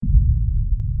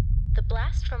The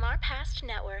Blast from Our Past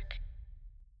Network.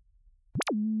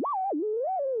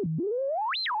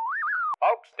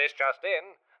 Folks, this just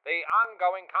in. The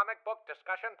ongoing comic book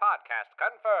discussion podcast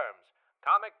confirms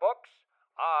comic books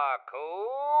are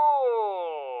cool.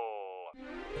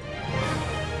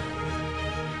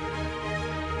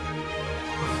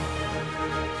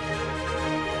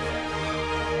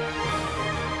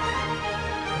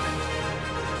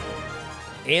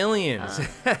 Aliens.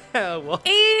 Well,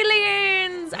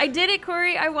 Aliens! I did it,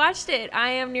 Corey. I watched it. I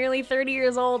am nearly 30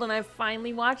 years old, and I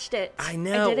finally watched it. I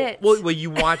know. I did it. Well, you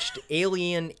watched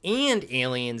Alien and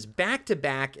Aliens back to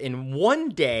back in one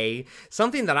day,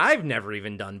 something that I've never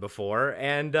even done before.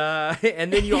 And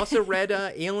then you also read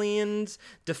Aliens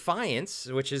Defiance,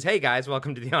 which is, hey guys,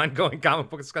 welcome to the ongoing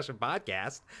comic book discussion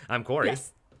podcast. I'm Corey.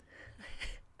 Yes.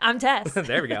 I'm Tess.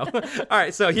 There we go. All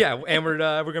right, so yeah, and we're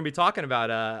going to be talking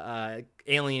about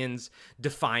Aliens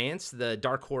Defiance, the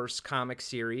Dark Horse comic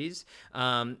series.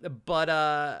 But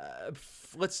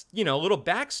let's, a little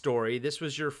backstory. This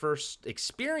was your first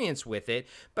experience with it,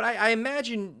 but I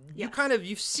imagine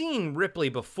you've seen Ripley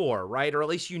before, right? Or at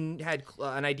least you had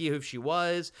an idea who she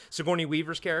was, Sigourney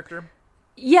Weaver's character.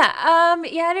 Yeah,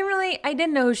 I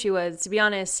didn't know who she was, to be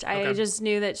honest. I just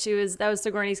knew that that was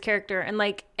Sigourney's character. And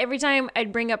like every time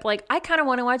I'd bring up like, I kind of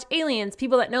want to watch Aliens,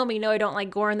 people that know me know I don't like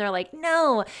gore, and they're like,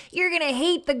 no, you're going to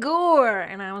hate the gore.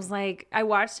 And I was like, I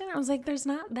watched it and I was like, there's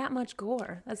not that much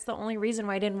gore. That's the only reason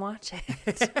why I didn't watch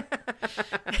it.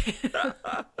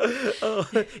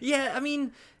 Yeah, I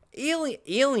mean,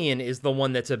 Alien is the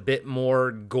one that's a bit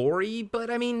more gory,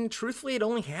 but I mean, truthfully, it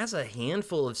only has a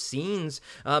handful of scenes.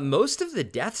 Most of the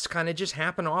deaths kind of just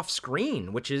happen off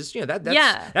screen, which is,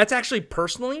 that's actually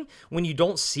personally, when you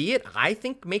don't see it, I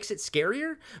think makes it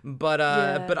scarier. But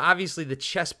obviously the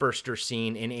chest burster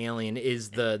scene in Alien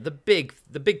is the big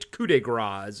coup de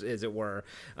grace, as it were.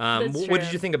 What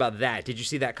did you think about that? Did you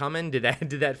see that coming? Did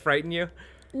that frighten you?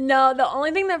 No, the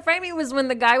only thing that frightened me was when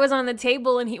the guy was on the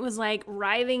table and he was like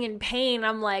writhing in pain.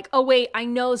 I'm like, oh wait, I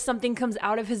know something comes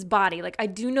out of his body. Like I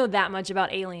do know that much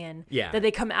about Alien. Yeah. That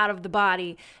they come out of the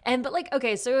body. But like,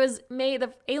 okay, so it was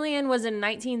the Alien was in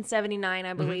 1979,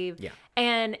 I believe. Yeah.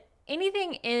 And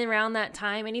anything around that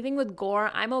time, anything with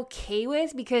gore, I'm okay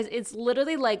with, because it's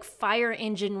literally like fire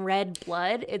engine red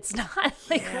blood. It's not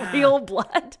like real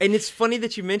blood. And it's funny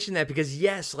that you mentioned that, because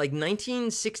yes, like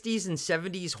 1960s and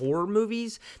 70s horror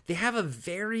movies, they have a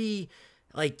very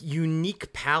like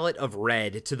unique palette of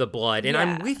red to the blood. And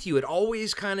I'm with you. It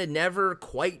always kind of never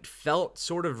quite felt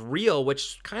sort of real,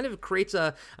 which kind of creates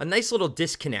a nice little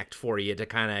disconnect for you to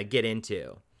kind of get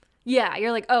into. Yeah,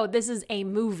 you're like, oh, this is a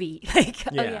movie. Like,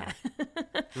 oh yeah.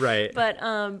 Right.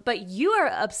 But you are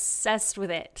obsessed with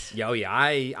it. Oh yeah,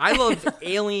 I love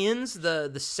Aliens,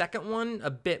 the second one, a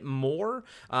bit more.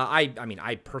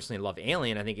 I personally love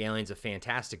Alien. I think Alien's a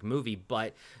fantastic movie,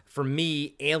 but for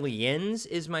me, Aliens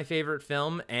is my favorite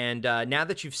film. And now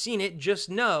that you've seen it, just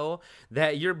know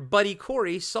that your buddy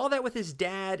Corey saw that with his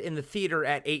dad in the theater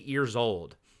at 8 years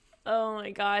old. Oh my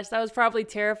gosh, that was probably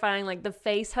terrifying. Like the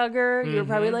face hugger, you were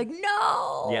probably like,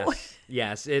 no.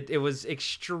 Yes, it was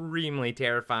extremely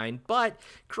terrifying, but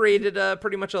created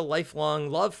pretty much a lifelong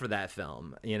love for that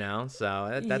film,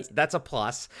 so that's a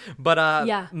plus.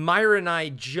 But Myra and I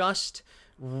just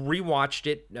rewatched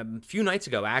it a few nights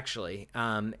ago, actually,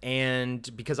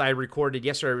 and because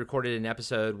yesterday I recorded an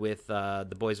episode with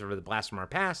the boys over the Blast from Our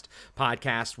Past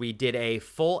podcast. We did a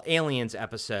full Aliens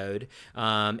episode,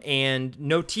 and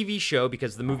no TV show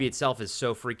because the movie itself is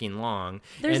so freaking long.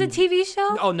 There's a TV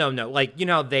show? Oh, no, like,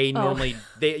 they normally,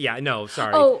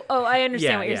 sorry. Oh, I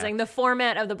understand what you're saying. The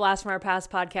format of the Blast from Our Past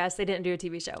podcast, they didn't do a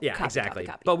TV show. Yeah, exactly.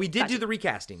 Copy. But we did do the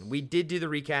recasting. We did do the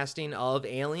recasting of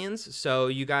Aliens, so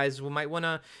you guys might want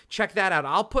to check that out.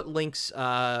 I'll put links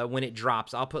when it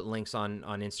drops. I'll put links on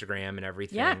Instagram and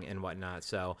everything and whatnot.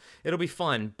 So it'll be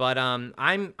fun. But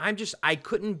I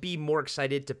couldn't be more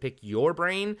excited to pick your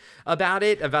brain about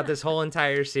this whole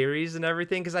entire series and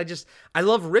everything, because I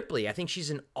love Ripley. I think she's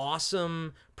an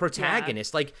awesome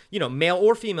protagonist. Like, male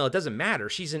or female, it doesn't matter.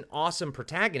 She's an awesome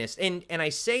protagonist. And I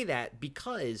say that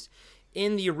because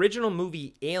in the original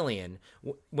movie Alien,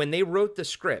 when they wrote the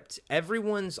script,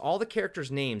 all the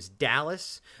characters' names,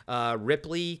 Dallas,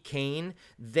 Ripley, Kane,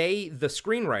 the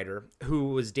screenwriter,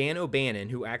 who was Dan O'Bannon,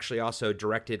 who actually also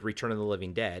directed Return of the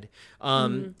Living Dead.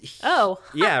 Oh.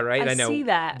 Yeah, right? I know. See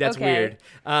that. That's okay.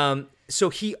 weird. so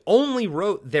he only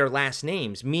wrote their last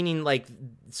names, meaning like,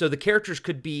 so the characters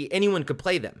could be, anyone could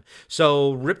play them.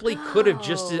 So Ripley could have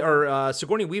just, or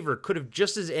Sigourney Weaver could have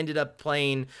just as ended up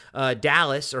playing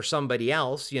Dallas or somebody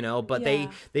else, you know, but they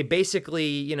basically,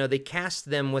 you know, they cast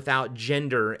them without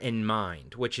gender in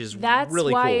mind, which is really cool.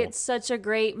 That's why it's such a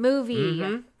great movie.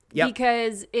 Mm-hmm. Yep.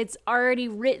 Because it's already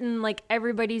written like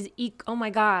everybody's oh my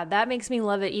God, that makes me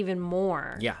love it even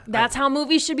more. Yeah. That's how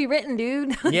movies should be written,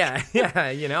 dude. Yeah,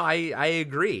 you know, I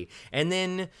agree. And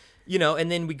then, you know,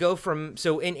 and then we go from,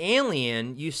 so in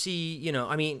Alien, you see, you know,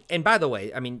 I mean, and by the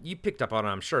way, I mean, you picked up on it,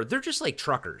 I'm sure. They're just like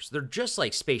truckers. They're just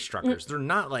like space truckers. They're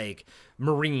not like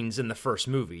Marines in the first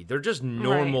movie. They're just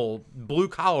normal blue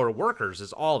collar workers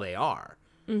is all they are.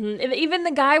 Mm-hmm. Even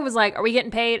the guy was like, are we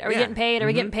getting paid? Are we getting paid? Are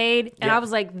we getting paid? And I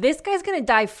was like, this guy's going to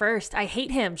die first. I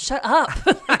hate him. Shut up.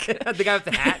 The guy with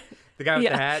the hat? The guy with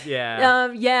the hat?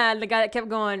 Yeah. Yeah, the guy that kept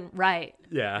going, right.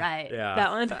 Yeah. Right. Yeah.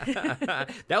 That one.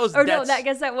 I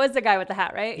guess that was the guy with the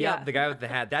hat, right? Yeah, the guy with the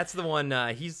hat. That's the one.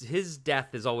 His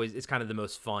death is kind of the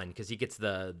most fun because he gets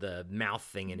the mouth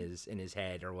thing in his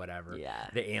head or whatever. Yeah.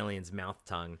 The alien's mouth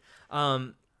tongue.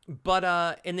 But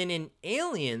and then in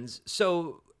Aliens,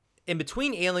 so in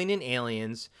between Alien and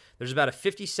Aliens, there's about a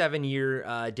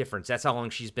 57-year difference. That's how long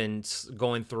she's been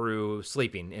going through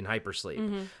sleeping in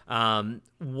hypersleep. Mm-hmm.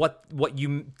 What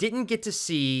you didn't get to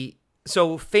see.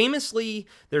 So famously,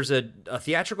 there's a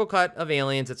theatrical cut of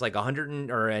Aliens. It's like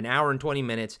an hour and 20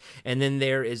 minutes, and then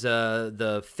there is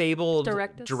the fabled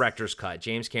director's cut,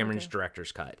 James Cameron's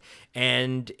director's cut,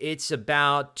 and it's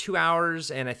about 2 hours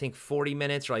and I think 40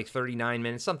 minutes or like 39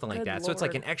 minutes, something like that. Lord. So it's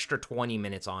like an extra 20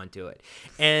 minutes onto it,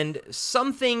 and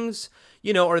some things,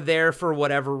 you know, are there for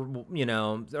whatever, you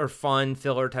know, or fun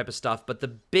filler type of stuff, but the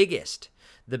biggest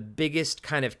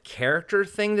kind of character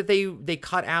thing that they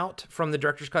cut out from the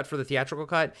director's cut for the theatrical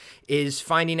cut is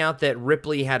finding out that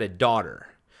Ripley had a daughter,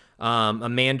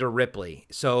 Amanda Ripley.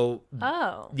 So,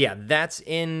 yeah, that's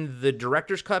in the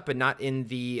director's cut, but not in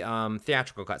the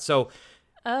theatrical cut. So,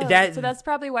 so that's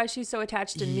probably why she's so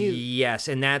attached to Newt. Yes,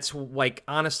 and that's like,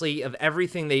 honestly, of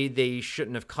everything they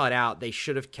shouldn't have cut out, they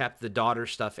should have kept the daughter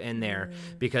stuff in there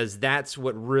because that's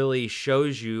what really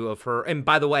shows you of her. And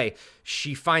by the way,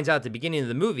 she finds out at the beginning of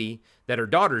the movie that her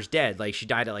daughter's dead. Like, she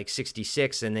died at like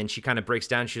 66, and then she kind of breaks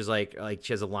down. She's like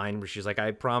she has a line where she's like,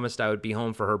 I promised I would be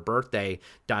home for her birthday, ...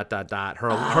 her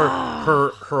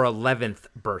 11th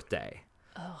birthday.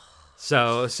 Oh.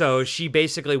 So she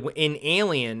basically, in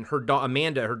Alien,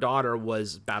 Amanda, her daughter,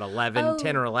 was about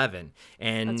 10 or 11.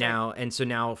 And so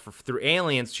now through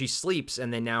Aliens, she sleeps,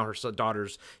 and then now her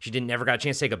daughter's, she never got a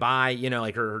chance to say goodbye. You know,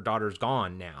 like her daughter's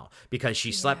gone now because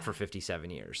she slept for 57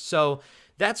 years. So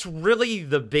that's really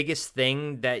the biggest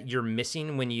thing that you're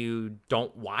missing when you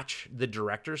don't watch the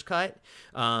director's cut.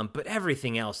 But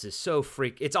everything else is so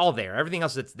it's all there. Everything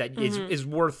else is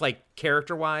worth, like,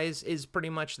 character-wise is pretty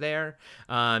much there.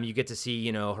 You get to see,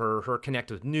 you know, her connect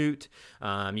with Newt.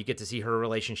 You get to see her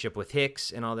relationship with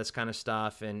Hicks and all this kind of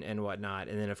stuff and whatnot.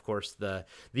 And then, of course, the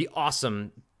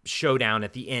awesome showdown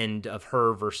at the end of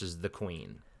her versus the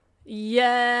Queen.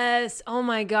 Yes. Oh,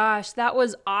 my gosh. That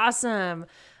was awesome.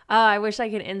 I wish I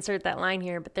could insert that line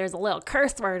here, but there's a little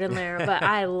curse word in there. But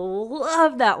I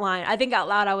love that line. I think out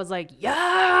loud I was like,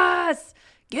 yes,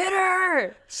 get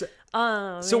her.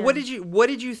 So what did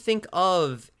you think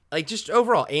of, like, just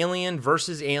overall Alien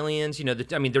versus Aliens? You know,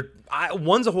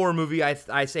 one's a horror movie,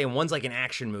 I say, and one's like an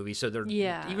action movie. So they're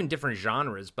even different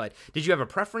genres. But did you have a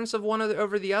preference of one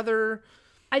over the other?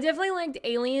 I definitely liked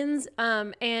Aliens.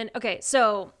 And okay,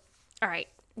 so all right.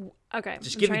 Okay.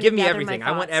 Just give me everything.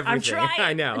 I want everything. I'm trying.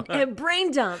 I know.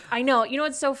 Brain dump. I know. You know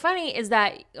what's so funny is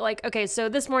that, like, okay, so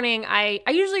this morning I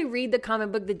usually read the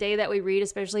comic book the day that we read,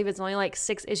 especially if it's only like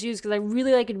 6 issues, because I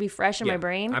really like it to be fresh in my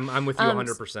brain. I'm with you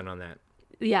 100% on that.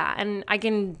 Yeah, and I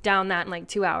can down that in like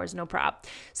 2 hours, no problem.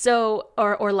 So,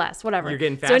 or less, whatever. You're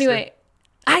getting faster. So anyway,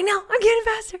 I know, I'm getting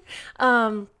faster.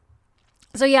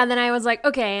 So yeah, then I was like,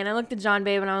 okay, and I looked at John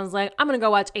Babe and I was like, I'm gonna go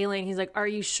watch Alien. He's like, are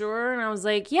you sure? And I was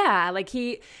like, yeah. Like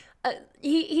he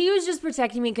was just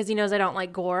protecting me because he knows I don't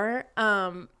like gore.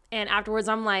 And afterwards,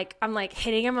 I'm like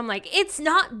hitting him. I'm like, it's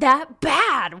not that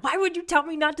bad. Why would you tell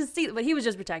me not to see it? But he was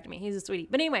just protecting me. He's a sweetie.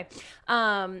 But anyway,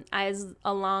 as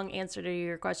a long answer to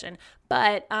your question.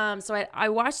 But so I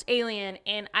watched Alien,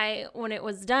 and when it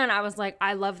was done, I was like,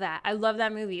 I love that. I love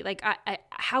that movie. Like,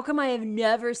 how come I have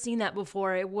never seen that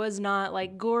before? It was not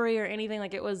like gory or anything.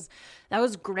 Like, that was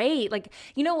great. Like,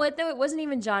 you know what though? It wasn't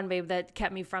even John Babe that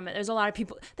kept me from it. There's a lot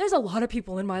of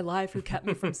people in my life who kept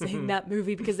me from seeing that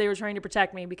movie because they were trying to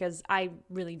protect me because I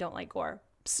really don't like gore.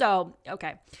 So,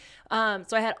 okay. So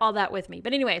I had all that with me.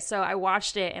 But anyway, so I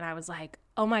watched it and I was like,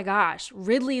 oh my gosh,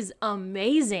 Ridley's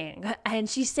amazing. And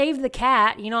she saved the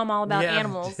cat. You know, I'm all about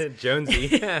animals.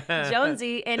 Jonesy.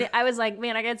 Jonesy. And I was like,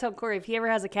 man, I got to tell Corey, if he ever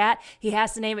has a cat, he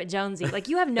has to name it Jonesy. Like,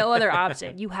 you have no other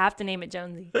option. You have to name it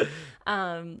Jonesy.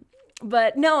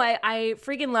 But no, I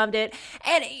freaking loved it.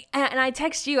 And I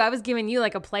text you, I was giving you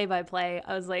like a play-by-play.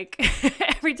 I was like,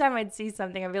 every time I'd see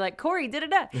something, I'd be like, Corey,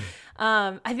 da-da-da.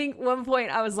 I think one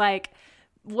point I was like,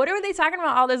 what are they talking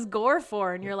about all this gore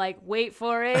for? And you're like, wait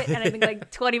for it. And I think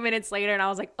like 20 minutes later, and I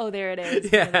was like, oh, there it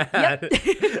is. Yeah. Like,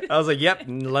 yep. I was like, yep,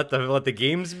 let the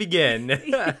games begin.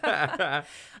 But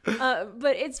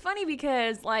it's funny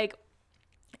because like,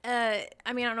 I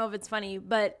mean, I don't know if it's funny,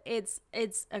 but it's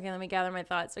okay. Let me gather my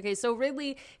thoughts. Okay, so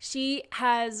Ridley, she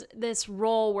has this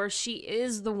role where she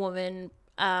is the woman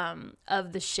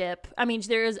of the ship. I mean,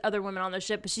 there is other women on the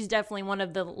ship, but she's definitely one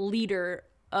of the leader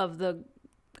of the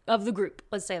group.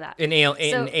 Let's say that in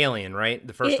Alien, right?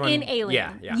 The first one in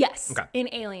Alien, yeah. Yes, okay. In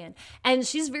Alien, and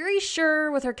she's very sure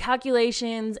with her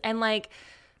calculations and like.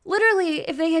 Literally,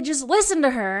 if they had just listened to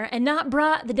her and not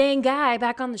brought the dang guy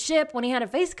back on the ship when he had a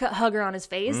face cut hugger on his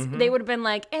face, they would have been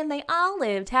like, and they all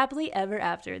lived happily ever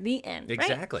after. The end.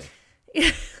 Exactly.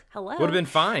 Right? Hello. Would have been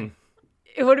fine.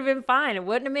 It would have been fine. It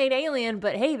wouldn't have made Alien,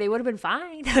 but hey, they would have been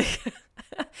fine.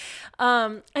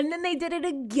 And then they did it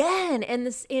again.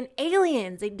 And in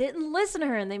Aliens, they didn't listen to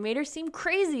her and they made her seem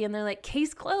crazy. And they're like,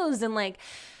 case closed. And like,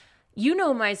 you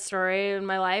know my story in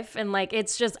my life, and like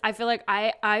it's just I feel like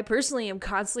I personally am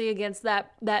constantly against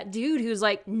that dude who's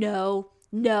like no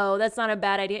that's not a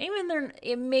bad idea. Even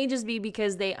it may just be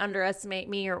because they underestimate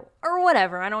me or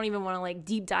whatever. I don't even want to like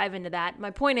deep dive into that.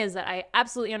 My point is that I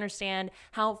absolutely understand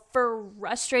how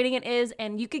frustrating it is,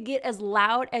 and you could get as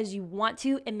loud as you want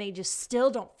to and they just still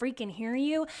don't freaking hear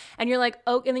you, and you're like,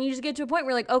 oh, and then you just get to a point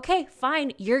where you're like, okay,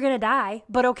 fine, you're gonna die,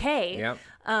 but okay. Yep.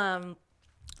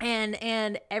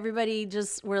 And everybody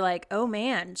just were like, oh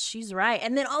man, she's right.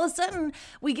 And then all of a sudden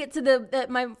we get to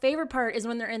my favorite part is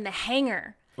when they're in the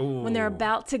hangar. Ooh. When they're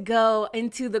about to go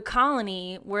into the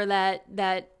colony where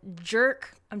that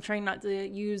jerk, I'm trying not to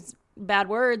use bad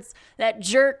words, that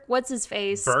jerk, what's his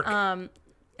face? Burke?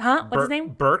 What's his name?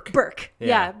 Burke. Burke.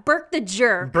 Yeah. Burke the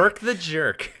jerk. Burke the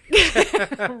jerk.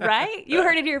 Right? You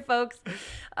heard it here, folks.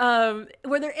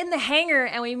 Where they're in the hangar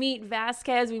and we meet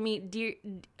Vasquez, we meet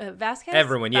Vasquez?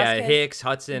 Everyone, Vasquez, yeah. Hicks,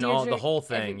 Hudson, Deirdre, the whole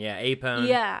thing. Apone.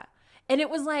 Yeah. And it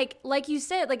was like you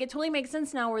said, like it totally makes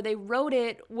sense now where they wrote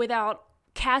it without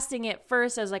casting it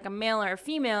first as like a male or a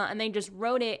female, and they just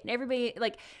wrote it and everybody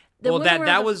like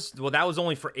that was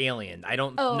only for Alien. I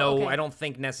don't know. Okay. I don't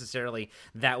think necessarily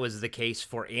that was the case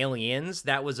for Aliens.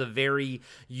 That was a very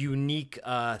unique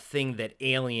thing that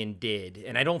Alien did,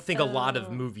 and I don't think a lot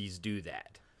of movies do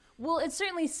that. Well, it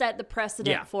certainly set the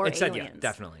precedent for Aliens. Yeah,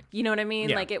 definitely. You know what I mean?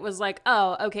 Yeah. Like it was like,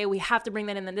 oh, okay, we have to bring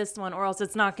that in this one, or else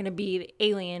it's not going to be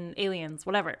Aliens,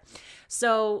 whatever.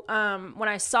 So when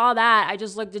I saw that, I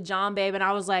just looked at John Babe, and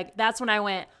I was like, that's when I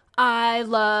went, I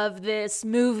love this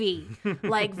movie.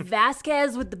 Like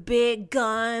Vasquez with the big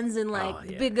guns and like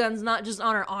the big guns not just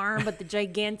on her arm, but the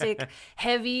gigantic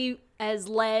heavy as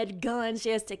lead gun she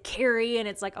has to carry, and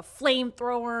it's like a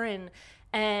flamethrower,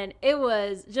 and it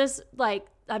was just like,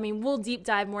 I mean, we'll deep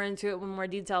dive more into it with more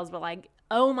details, but like,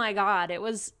 oh my God, it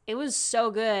was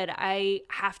so good. I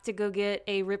have to go get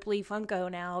a Ripley Funko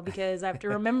now because I have to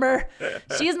remember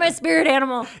she is my spirit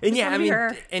animal. And yeah, I mean,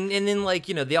 and then like,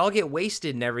 you know, they all get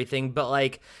wasted and everything, but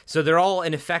like, so they're all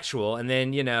ineffectual, and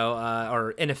then, you know,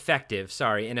 or ineffective.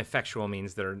 Sorry, ineffectual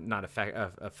means they're not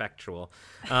effectual.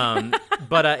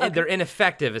 But they're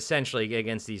ineffective essentially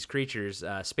against these creatures,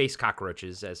 space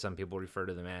cockroaches, as some people refer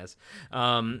to them as.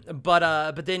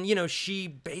 But then, you know, she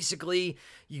basically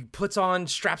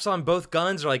straps on both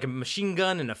guns, or like a machine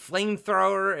gun and a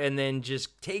flamethrower, and then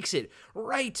just takes it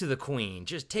right to the queen.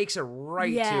 Just takes it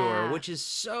right to her, which is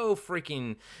so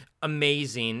freaking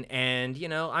amazing. And, you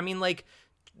know, I mean,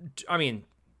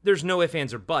 there's no ifs,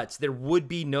 ands, or buts. There would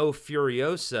be no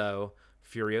Furiosa.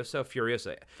 There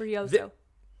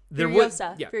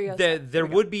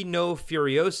would be no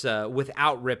Furiosa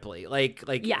without Ripley. Like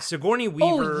Sigourney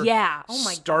Weaver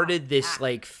started this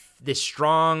this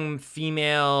strong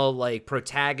female like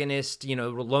protagonist, you know,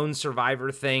 lone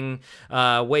survivor thing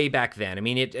way back then. I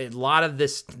mean, a lot of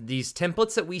these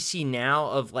templates that we see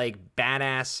now of like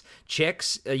badass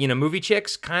chicks, you know, movie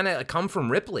chicks, kind of come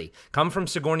from Ripley, come from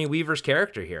Sigourney Weaver's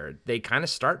character here. They kind of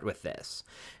start with this.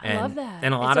 I love that.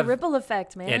 And it's a ripple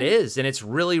effect, man. It is, and it's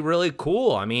really, really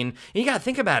cool. I mean, you got to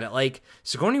think about it. Like,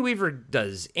 Sigourney Weaver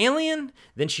does Alien,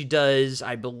 then she does,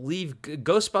 I believe,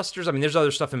 Ghostbusters. I mean, there's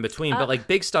other stuff in between, but like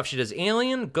big stuff She does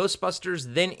Alien,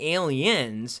 Ghostbusters, then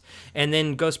Aliens, and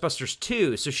then Ghostbusters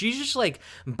 2. So she's just like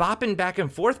bopping back and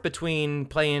forth between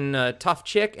playing a tough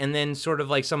chick and then sort of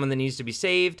like someone that needs to be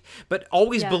saved, but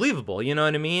always believable, you know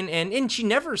what I mean? And she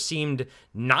never seemed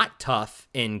not tough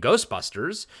in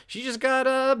Ghostbusters. She just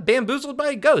got bamboozled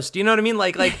by a ghost, you know what I mean?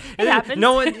 Like it happens.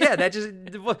 no one,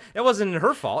 that wasn't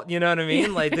her fault, you know what I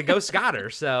mean? Like the ghost got her.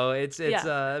 So it's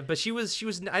but she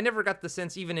was I never got the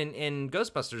sense even in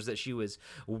Ghostbusters that she was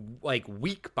like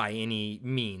weak by any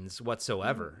means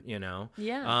whatsoever, you know?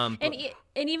 Yeah.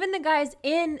 And even the guys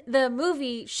in the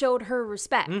movie showed her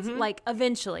respect, like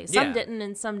eventually. Some didn't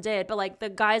and some did, but like the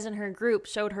guys in her group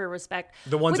showed her respect.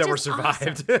 The ones that were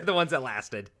survived, awesome. The ones that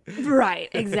lasted. Right,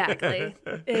 exactly.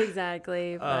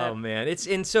 Exactly. Oh man,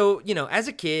 and so, you know, as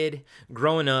a kid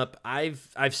growing up, I've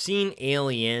seen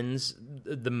Aliens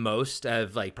the most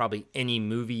of like probably any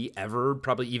movie ever,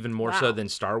 probably even more so than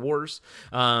Star Wars.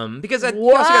 Because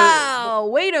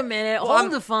wait a minute,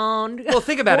 hold the phone. Well,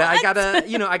 think about it.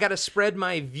 I gotta spread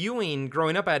my viewing.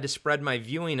 Growing up, I had to spread my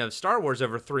viewing of Star Wars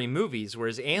over 3 movies,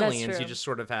 whereas Aliens, you just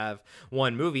sort of have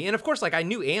one movie. And of course, like I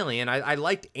knew Alien, I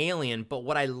liked Alien, but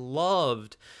what I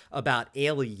loved about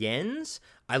Aliens,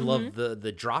 I love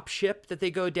the drop ship that they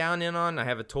go down in on. I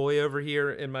have a toy over here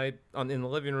in the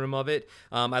living room of it.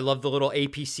 I love the little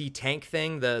APC tank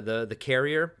thing, the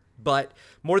carrier. But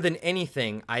more than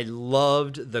anything, I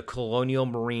loved the Colonial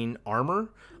Marine armor.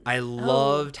 I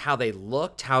loved how they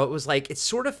looked, how it was like, it's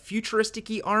sort of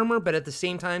futuristic-y armor, but at the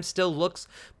same time still looks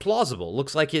plausible.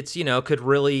 Looks like it's, you know, could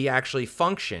really actually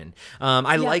function.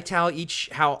 I liked how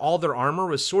all their armor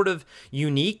was sort of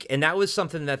unique, and that was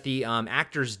something that the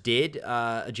actors did.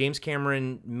 James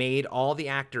Cameron made all the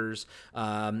actors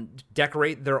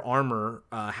decorate their armor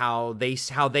how they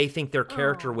think their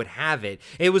character would have it.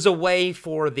 It was a way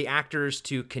for the actors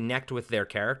to connect with their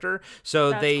character. So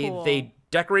they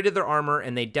decorated their armor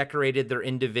and they decorated their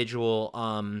individual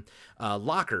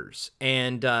lockers.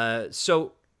 And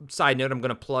so, side note, I'm going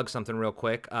to plug something real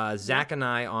quick. Zach and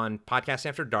I on Podcast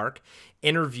After Dark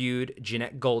interviewed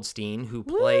Jeanette Goldstein, who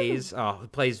plays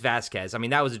Vasquez. I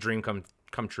mean, that was a dream come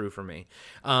true for me.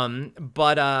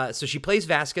 So she plays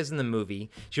Vasquez in the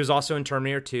movie. She was also in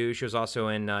Terminator 2. She was also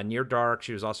in Near Dark.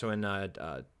 She was also in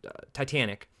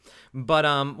Titanic.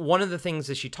 But one of the things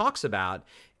that she talks about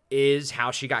is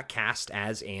how she got cast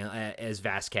as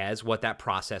Vasquez, what that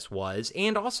process was,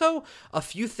 and also a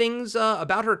few things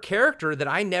about her character that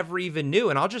I never even knew.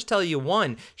 And I'll just tell you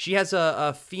one. She has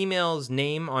a female's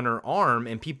name on her arm,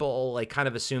 and people like kind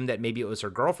of assume that maybe it was her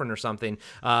girlfriend or something,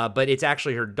 but it's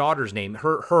actually her daughter's name.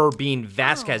 Her being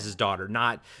Vasquez's daughter,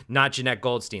 not Jeanette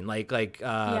Goldstein.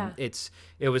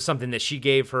 It was something that she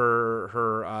gave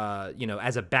her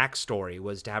as a backstory,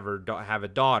 was to have a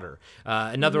daughter.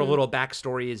 Another little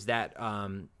backstory is that,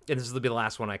 and this will be the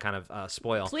last one I kind of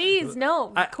spoil. Please,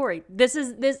 no, Corey. This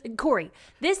is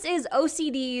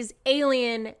OCD's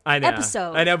Alien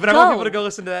episode. I know, but I want people to go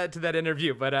listen to that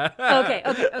interview. But okay,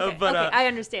 I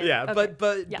understand. Yeah, okay.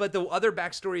 but the other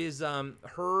backstory is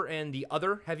her and the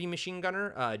other heavy machine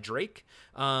gunner, Drake.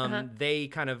 They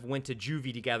kind of went to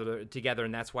juvie together,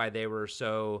 and that's why they were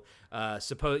so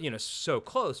so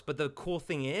close. But the cool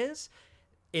thing is,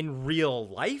 in real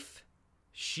life,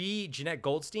 Jeanette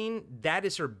Goldstein, that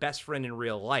is her best friend in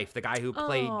real life, the guy who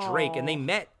played Drake, and they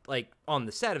met like on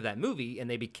the set of that movie, and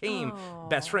they became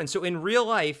best friends. So in real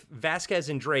life, Vasquez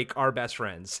and Drake are best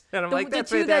friends, and I'm like,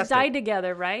 that's the two fantastic. that died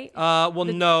together, right?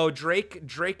 No, Drake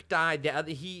died.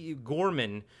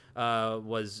 Gorman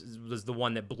was the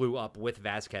one that blew up with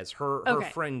Vasquez. Her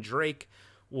friend Drake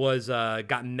was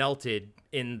got melted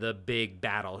in the big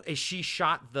battle. She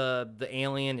shot the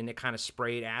alien, and it kind of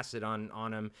sprayed acid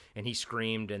on him, and he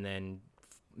screamed, and then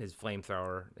his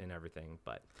flamethrower and everything.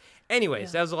 But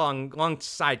anyways, that was a long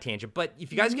side tangent. But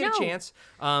if you guys get a chance,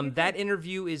 that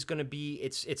interview is going to be,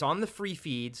 it's on the free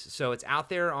feeds, so it's out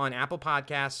there on Apple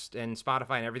Podcasts and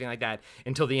Spotify and everything like that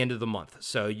until the end of the month.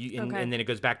 So and then it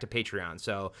goes back to Patreon.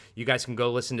 So you guys can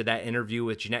go listen to that interview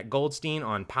with Jeanette Goldstein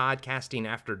on Podcasting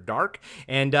After Dark.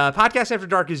 And Podcast After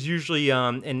Dark is usually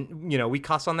we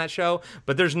cuss on that show,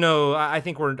 but there's no. I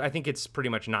think it's pretty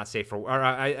much not safe for.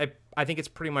 I think it's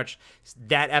pretty much,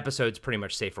 that episode's pretty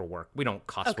much safe for work. We don't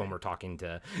cuss when we're talking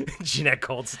to Jeanette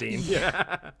Goldstein.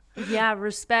 Yeah,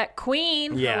 respect,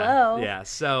 queen. Yeah, hello. Yeah.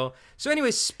 So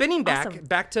anyways, spinning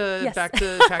back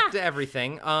to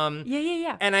everything.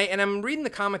 Yeah. And I'm reading the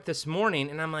comic this morning,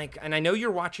 and I'm like, and I know you're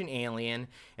watching Alien,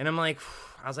 and I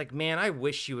was like, man, I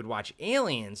wish you would watch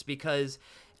Aliens, because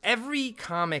every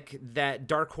comic that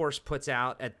Dark Horse puts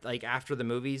out after the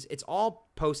movies, it's all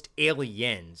post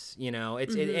Aliens, you know,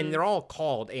 and they're all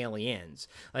called Aliens.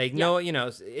 Like, no, you know,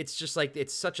 it's just like,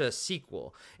 it's such a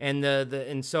sequel. And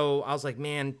and so I was like,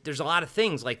 man, there's a lot of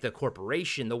things like the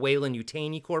corporation, the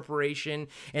Weyland-Yutani Corporation.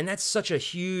 And that's such a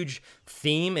huge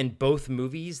theme in both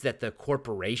movies, that the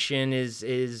corporation is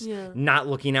not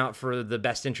looking out for the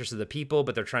best interest of the people,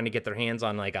 but they're trying to get their hands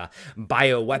on like a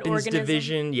bioweapons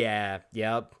division. Yeah.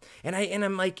 Yep. And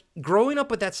I'm like, growing up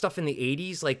with that stuff in the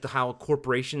 80s, like how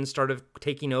corporations started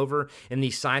taking over in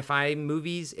these sci-fi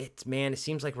movies, it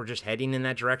seems like we're just heading in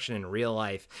that direction in real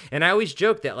life. And I always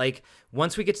joke that like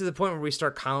once we get to the point where we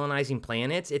start colonizing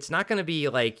planets, it's not going to be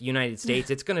like United States.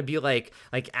 It's going to be like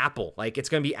Apple. Like it's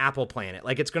going to be Apple Planet.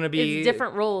 Like it's going to be it's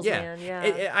different roles, man. Yeah.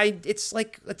 It's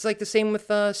like the same with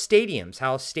stadiums.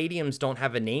 How stadiums don't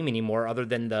have a name anymore other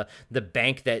than the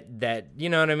bank that you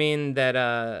know what I mean, that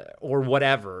or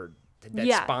whatever.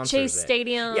 That sponsors Chase it.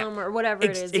 Stadium or whatever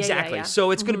it is. Exactly. Yeah. So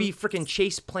it's going to be freaking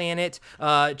Chase Planet,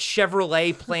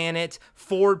 Chevrolet Planet,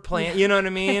 Ford Planet. You know what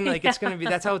I mean? Like it's going to be,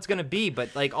 that's how it's going to be.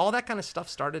 But like all that kind of stuff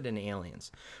started in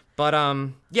Aliens. But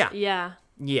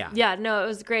Yeah, no, it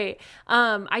was great.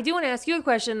 I do want to ask you a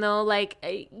question though. Like,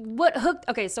 what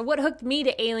hooked me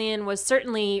to Alien was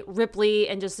certainly Ripley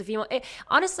and just a female.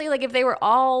 Honestly, like if they were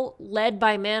all led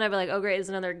by men, I'd be like, oh great, it's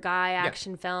another guy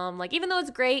action film. Like even though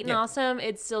it's great and awesome,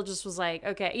 it still just was like,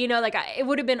 okay, you know, like it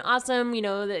would have been awesome, you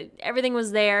know, that everything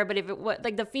was there. But if it was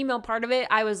like the female part of it,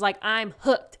 I was like, I'm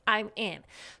hooked, I'm in.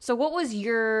 So what was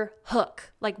your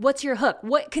hook? Like, what's your hook?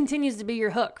 What continues to be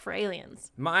your hook for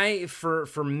Aliens?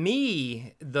 For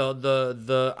me,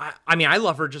 I mean, I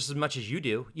love her just as much as you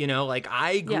do, you know, like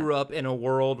I grew up in a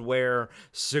world where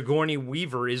Sigourney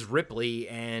Weaver is Ripley,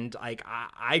 and like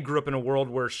I grew up in a world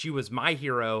where she was my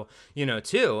hero, you know,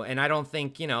 too. And I don't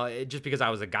think, you know, just because I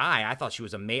was a guy, I thought she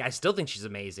was amazing. I still think she's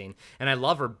amazing and I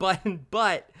love her,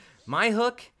 but my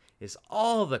hook is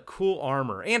all the cool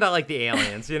armor, and I like the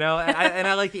aliens, you know, and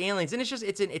I like the aliens, and it's just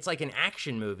it's like an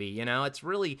action movie, you know. It's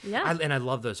really and I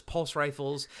love those pulse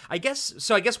rifles. I guess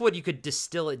what you could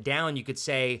distill it down, you could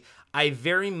say I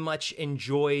very much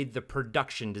enjoyed the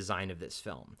production design of this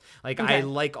film. Like I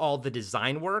like all the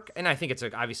design work, and I think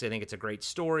obviously it's a great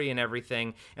story and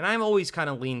everything. And I'm always kind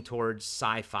of lean towards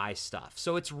sci-fi stuff.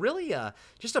 So it's really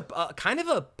just a kind of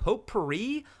a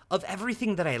potpourri of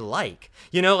everything that I like.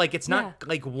 You know, like it's not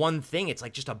like one thing. It's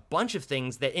like just a bunch of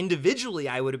things that individually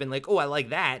I would have been like, oh, I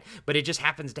like that. But it just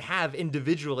happens to have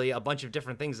individually a bunch of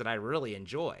different things that I really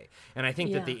enjoy. And I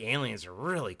think that the aliens are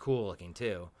really cool looking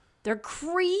too. They're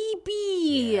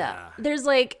creepy. Yeah. There's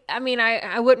like, I mean,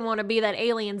 I wouldn't want to be that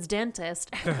alien's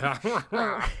dentist.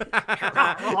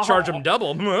 Charge them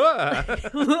double.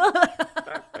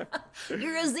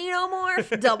 You're a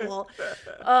xenomorph double.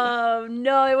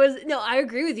 No, I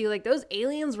agree with you. Like those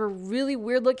aliens were really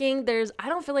weird looking. I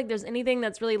don't feel like there's anything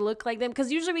that's really looked like them,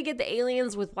 because usually we get the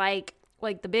aliens with like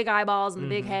the big eyeballs and the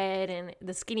big head and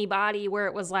the skinny body, where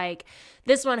it was like,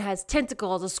 this one has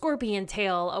tentacles, a scorpion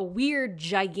tail, a weird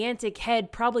gigantic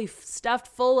head, probably stuffed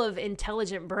full of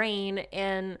intelligent brain,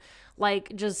 and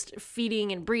like just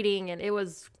feeding and breeding. And it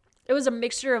was a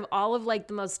mixture of all of like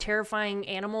the most terrifying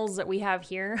animals that we have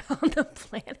here on the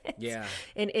planet. Yeah.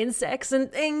 And insects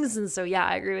and things. And so, yeah,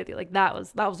 I agree with you. Like that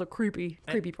was a creepy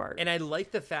part. And I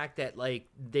like the fact that like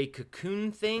they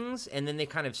cocoon things and then they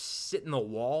kind of sit in the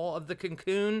wall of the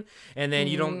cocoon, and then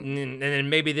and then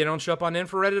maybe they don't show up on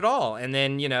infrared at all. And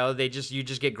then, you know, you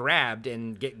just get grabbed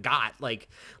and got like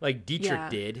Dietrich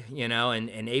did, you know, and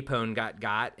Apone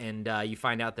got, and you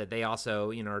find out that they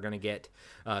also, you know, are going to get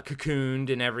cocooned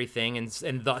and everything.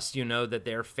 And thus, you know, that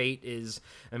their fate is,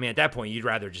 I mean, at that point, you'd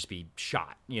rather just be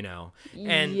shot, you know?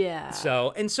 And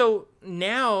so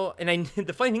now, and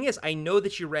the funny thing is, I know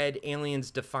that you read Aliens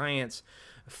Defiance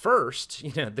first,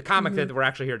 you know, the comic that we're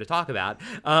actually here to talk about.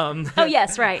 Oh,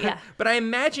 yes, right, yeah. But I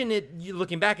imagine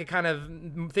looking back, it kind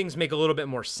of, things make a little bit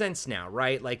more sense now,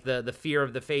 right? Like the fear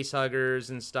of the face huggers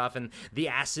and stuff, and the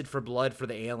acid for blood for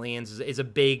the aliens is a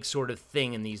big sort of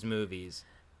thing in these movies.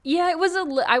 Yeah,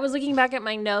 I was looking back at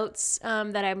my notes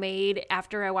that I made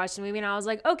after I watched the movie, and I was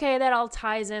like, okay, that all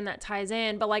ties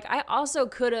in. But like, I also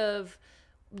could have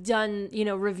done, you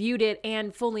know, reviewed it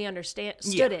and fully understood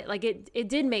it. Like it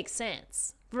did make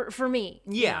sense for me.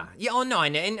 Yeah. Oh no, I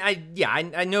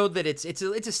know that it's a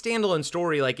standalone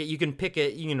story. Like you can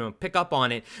pick up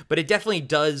on it, but it definitely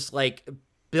does like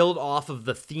build off of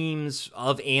the themes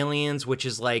of Aliens, which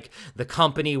is like the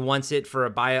company wants it for a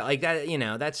bio, like that, you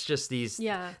know, that's just these,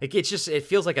 it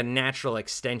feels like a natural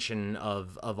extension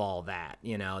of all that,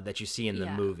 you know, that you see in the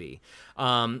movie.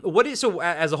 So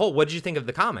as a whole, what did you think of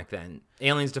the comic then?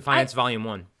 Aliens Defiance Volume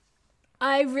 1.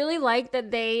 I really like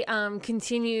that they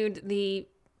continued the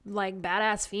like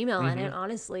badass female in it.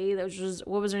 Honestly, that was just,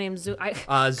 what was her name?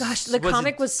 Gosh, the was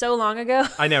comic was so long ago.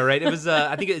 I know, right? It was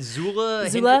I think it's Zula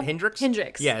Hendricks.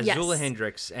 Hendricks. Yeah, yes. Zula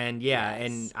Hendricks, and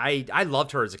and I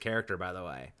loved her as a character, by the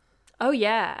way. Oh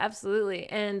yeah, absolutely.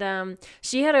 And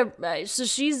she had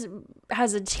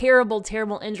has a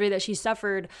terrible injury that she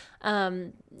suffered.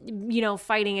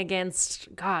 Fighting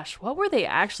against. Gosh, what were they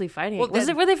actually fighting? Were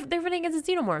they fighting against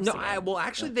the Xenomorphs? No,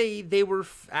 actually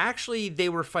they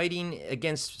were fighting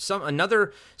against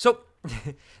another. So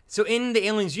in the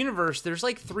Aliens universe, there's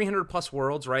like 300 plus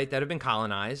worlds, right, that have been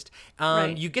colonized.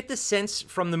 Right. You get the sense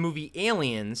from the movie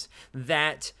Aliens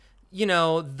that,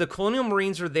 the Colonial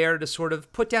Marines are there to sort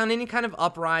of put down any kind of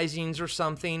uprisings or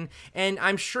something. And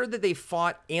I'm sure that they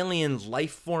fought alien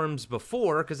life forms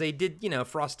before, because they did,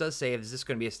 Frost does say, is this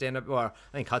going to be a stand-up? Or I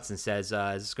think Hudson says,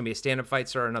 is this going to be a stand-up fight,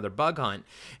 sir, or another bug hunt?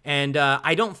 And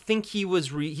I don't think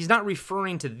he's not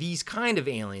referring to these kind of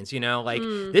aliens,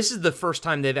 this is the first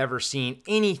time they've ever seen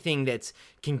anything that's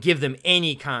can give them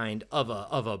any kind of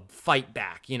a fight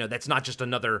back, that's not just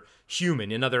another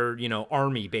human, another,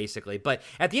 army, basically. But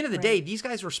at the end of the day, these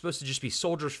guys were supposed to just be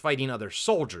soldiers fighting other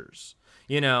soldiers,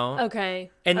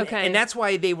 Okay. And that's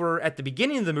why they were, at the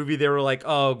beginning of the movie, they were like,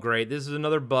 oh, great, this is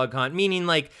another bug hunt. Meaning,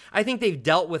 like, I think they've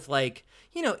dealt with, like,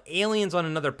 aliens on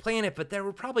another planet, but they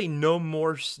were probably no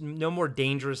more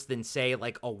dangerous than, say,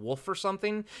 like a wolf or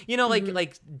something.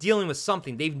 Like dealing with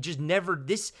something. They've just never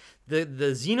the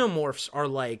xenomorphs are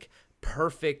like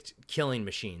perfect killing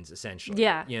machines, essentially.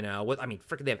 Yeah.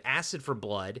 Freaking, they have acid for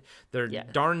blood. They're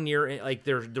darn near, like,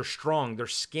 they're strong. Their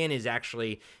skin is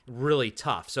actually really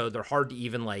tough, so they're hard to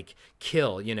even, like,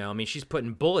 kill, she's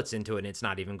putting bullets into it and it's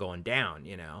not even going down,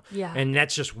 Yeah. And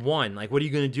that's just one. Like, what are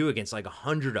you going to do against, like,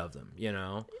 100 of them,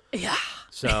 Yeah.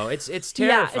 So it's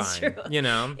terrifying, Yeah, it's true.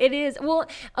 It It is. Well,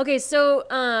 okay, so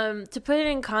to put it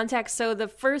in context, so the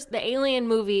Alien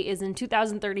movie is in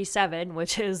 2037,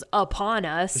 which is upon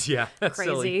us. Yeah, that's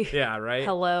crazy. Silly. Yeah, right.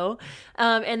 Hello.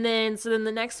 And then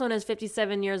the next one is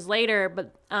 57 years later,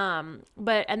 but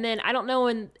then I don't know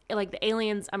when, like, the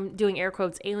Aliens, I'm doing air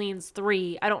quotes, Aliens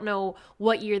 3, I don't know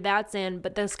what year that's in,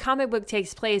 but this comic book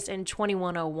takes place in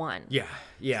 2101.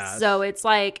 Yeah. So it's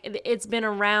like, it's been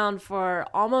around for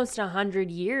almost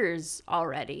 100 years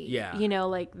already. Yeah.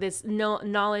 Like this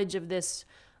knowledge of this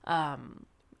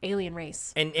alien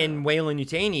race. And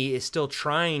Weyland-Yutani is still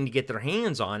trying to get their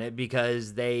hands on it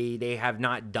because they have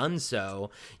not done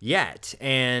so yet.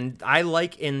 And I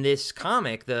like in this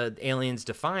comic, the Aliens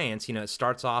Defiance, it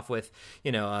starts off with,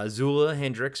 Zula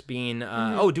Hendricks being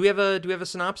oh, do we have a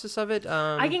synopsis of it?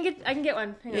 I can get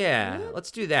one. Hang on.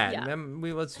 Let's do that. Yeah.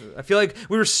 I feel like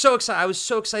we were so excited. I was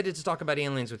so excited to talk about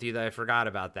aliens with you that I forgot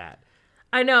about that.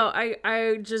 I know.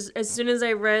 I just, as soon as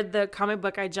I read the comic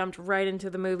book, I jumped right into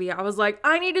the movie. I was like,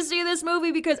 I need to see this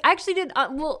movie because I actually did.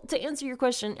 To answer your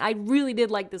question, I really did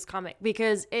like this comic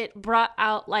because it brought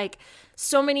out, like,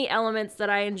 so many elements that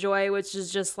I enjoy, which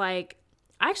is just like,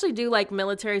 I actually do like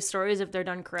military stories if they're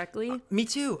done correctly. Me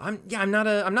too. I'm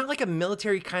not like a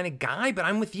military kind of guy, but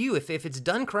I'm with you. If it's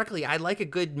done correctly, I like a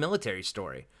good military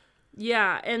story.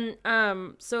 Yeah, and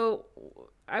so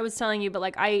I was telling you, but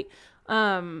like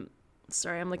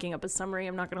sorry, I'm looking up a summary.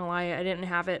 I'm not gonna lie, I didn't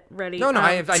have it ready. No,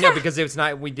 I know because it's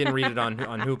not. We didn't read it on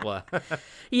Hoopla.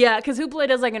 Yeah, because Hoopla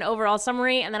does like an overall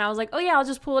summary, and then I was like, oh yeah, I'll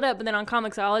just pull it up. But then on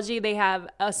Comixology, they have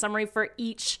a summary for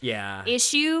each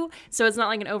issue, so it's not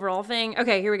like an overall thing.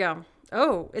 Okay, here we go.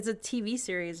 Oh, it's a TV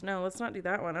series. No, let's not do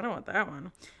that one. I don't want that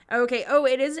one. Okay. Oh,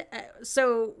 it is.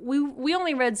 So we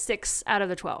only read 6 out of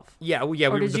the 12. Yeah. Well, yeah.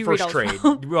 Or we did the you first read all trade.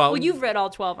 12? Well, you've read all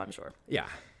 12, I'm sure. Yeah.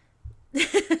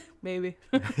 Maybe.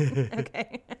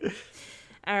 Okay.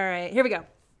 All right. Here we go.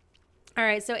 All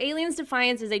right, so Aliens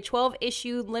Defiance is a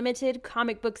 12-issue limited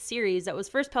comic book series that was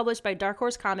first published by Dark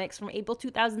Horse Comics from April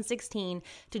 2016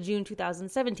 to June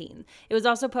 2017. It was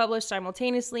also published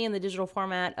simultaneously in the digital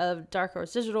format of Dark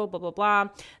Horse Digital, blah, blah, blah.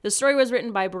 The story was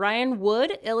written by Brian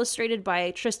Wood, illustrated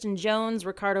by Tristan Jones,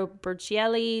 Ricardo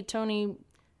Burchielli, Tony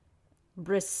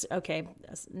Briss, okay,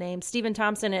 that's the name, Stephen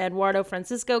Thompson, and Eduardo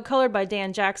Francisco, colored by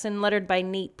Dan Jackson, lettered by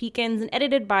Nate Peekins, and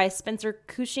edited by Spencer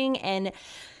Cushing and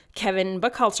Kevin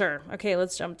Buckhalter. Okay,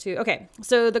 let's jump to... Okay,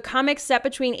 so the comic's set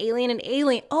between Alien and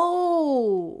Alien...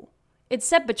 Oh! It's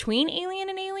set between Alien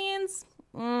and Aliens?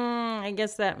 I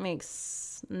guess that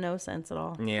makes no sense at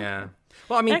all. Yeah.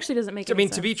 Well, I mean... It actually doesn't make any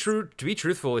sense. To be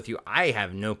truthful with you, I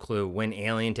have no clue when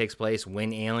Alien takes place,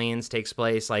 when Aliens takes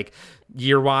place, like,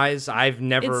 year-wise. I've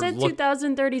never... It said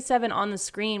 2037 on the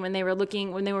screen when they were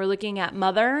looking at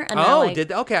Mother. And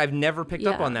okay, I've never picked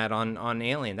up on that on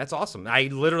Alien. That's awesome. I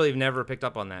literally have never picked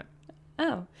up on that.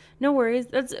 Oh, no worries.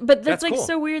 That's like cool.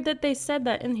 so weird that they said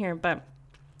that in here, but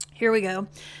Here we go.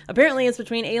 Apparently, it's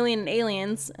between Alien and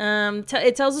Aliens.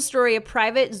 It tells the story of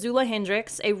Private Zula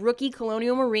Hendricks, a rookie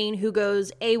colonial marine who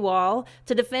goes AWOL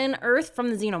to defend Earth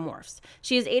from the xenomorphs.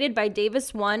 She is aided by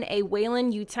Davis One, a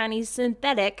Weyland-Yutani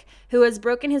synthetic who has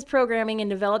broken his programming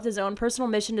and developed his own personal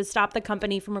mission to stop the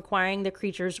company from acquiring the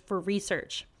creatures for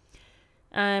research.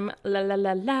 A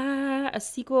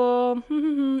sequel.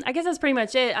 I guess that's pretty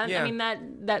much it. I mean,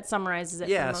 that summarizes it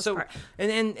for the most part.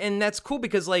 And that's cool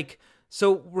because, like,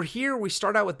 so we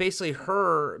start out with basically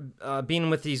her being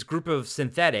with these group of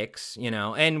synthetics, you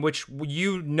know, and which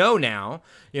now,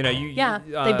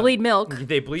 they bleed milk.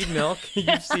 They bleed milk.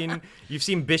 You've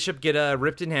seen Bishop get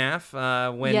ripped in half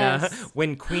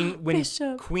when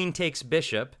Queen takes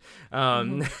Bishop.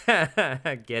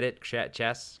 Get it?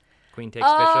 Chess. Queen takes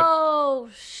Bishop. Oh,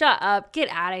 shut up. Get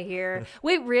out of here.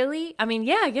 Wait, really? I mean,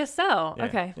 yeah, I guess so. Yeah,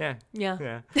 okay.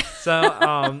 Yeah. So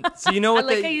you know what? I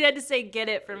like how you had to say "get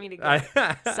it" for me to go.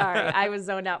 Sorry, I was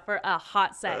zoned out for a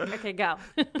hot sec. Okay, go.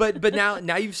 but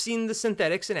now you've seen the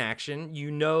synthetics in action.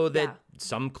 You know that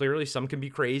some can be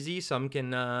crazy, some can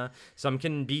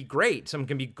be great, some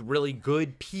can be really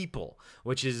good people,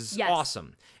 which is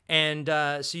awesome. And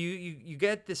so you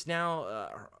get this now.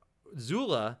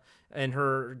 Zula and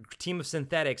her team of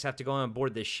synthetics have to go on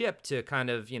board this ship to kind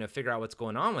of, figure out what's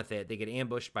going on with it. They get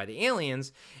ambushed by the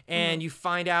aliens, and you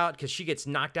find out, because she gets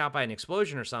knocked out by an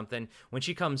explosion or something, when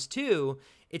she comes to,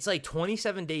 it's like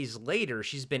 27 days later.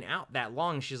 She's been out that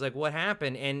long. She's like, what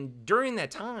happened? And during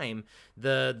that time,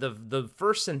 the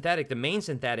first synthetic, the main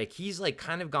synthetic, he's like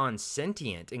kind of gone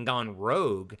sentient and gone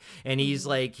rogue. And he's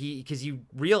like, because he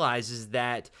realizes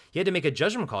that he had to make a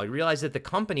judgment call. He realized that the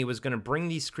company was going to bring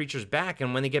these creatures back.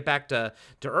 And when they get back to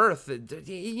Earth,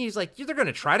 he's like, they're going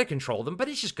to try to control them, but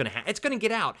it's just going to, it's going to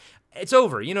get out. It's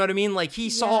over. You know what I mean? Like, he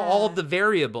saw all of the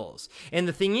variables. And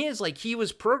the thing is, like, he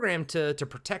was programmed to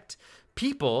protect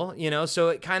people, so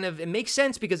it makes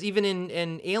sense, because even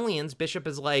in Aliens, Bishop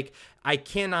is like, I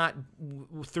cannot,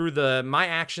 through my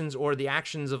actions or the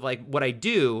actions of like what I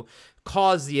do,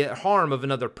 cause the harm of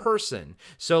another person.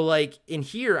 So like in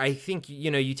here, I think,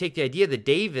 you take the idea that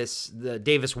the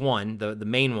Davis One, the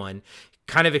main one,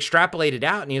 kind of extrapolated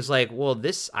out, and he was like, well,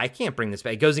 I can't bring this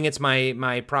back. It goes against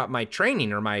my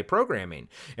training or my programming,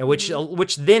 and which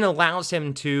then allows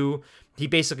him to, he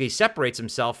basically separates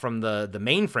himself from the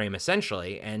mainframe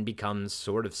essentially and becomes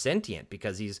sort of sentient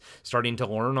because he's starting to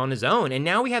learn on his own. And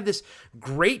now we have this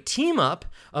great team up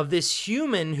of this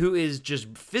human who is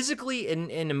just physically and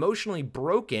emotionally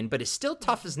broken, but is still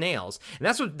tough as nails. And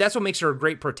that's what makes her a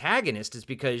great protagonist, is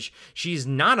because she's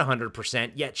not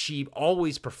 100%, yet she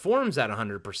always performs at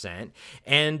 100%.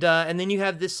 And then you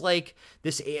have this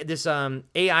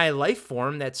AI life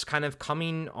form that's kind of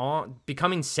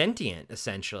becoming sentient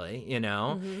essentially,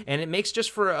 and it makes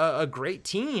just for a great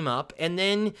team up. And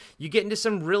then you get into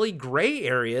some really gray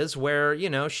areas where,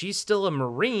 she's still a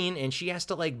Marine and she has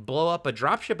to like blow up a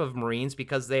dropship of Marines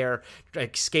because they are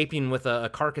escaping with a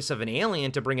carcass of an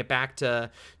alien to bring it back to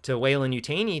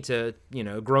Weyland-Yutani to,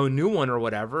 grow a new one or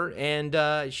whatever.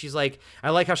 And she's like, I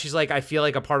like how she's like, I feel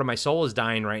like a part of my soul is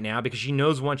dying right now, because she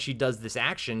knows once she does this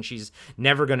action, she's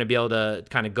never going to be able to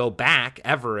kind of go back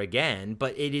ever again.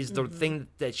 But it is the thing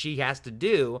that she has to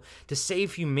do to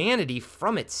save humanity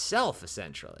from itself,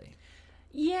 essentially.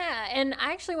 Yeah, and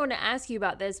I actually want to ask you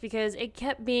about this because it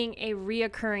kept being a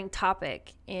reoccurring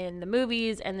topic in the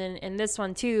movies and then in this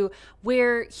one too,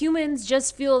 where humans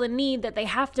just feel the need that they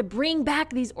have to bring back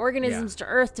these organisms to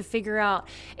Earth to figure out.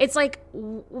 It's like,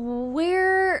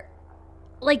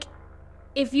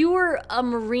 if you were a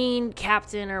Marine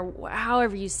captain or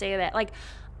however you say that, like,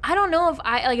 I don't know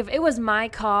if it was my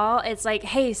call, it's like,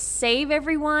 hey, save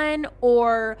everyone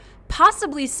or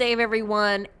possibly save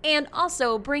everyone and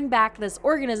also bring back this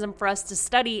organism for us to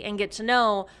study and get to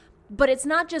know. But it's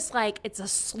not just like it's a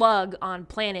slug on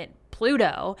planet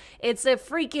Pluto. It's a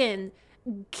freaking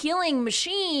killing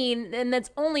machine, and its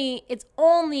only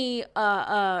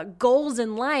goals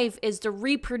in life is to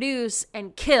reproduce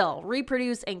and kill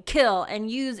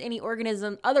and use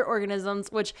other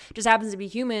organisms, which just happens to be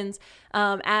humans,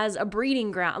 as a breeding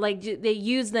ground. Like, they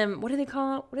use them, what do they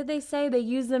call it? What did they say? They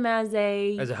use them as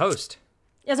a host.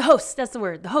 That's the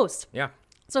word, the host. Yeah.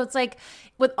 So it's like,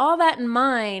 with all that in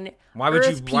mind, Why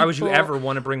would you ever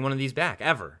want to bring one of these back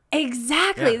ever?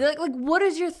 Exactly. Yeah. Like what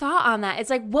is your thought on that? It's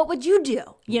like, what would you do?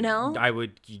 You know?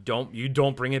 You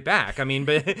don't bring it back. I mean,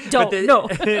 but no.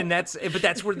 And that's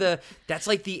like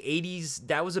the 80s.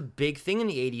 That was a big thing in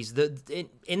the 80s.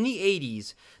 In the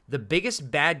 80s, the biggest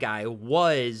bad guy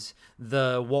was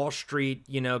the Wall Street,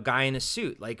 guy in a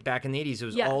suit. Like back in the 80s, it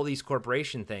was all these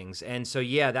corporation things. And so,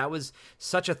 that was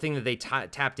such a thing that they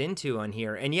tapped into on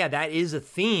here. And that is a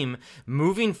theme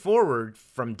moving forward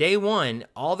from day one.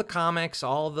 All the comics,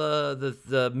 all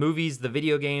the movies, the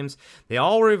video games, they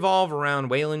all revolve around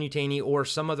Weyland-Yutani or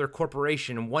some other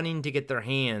corporation wanting to get their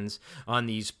hands on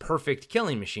these perfect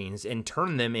killing machines and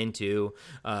turn them into,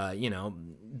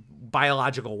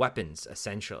 biological weapons,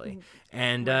 essentially.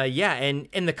 And and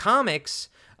in the comics,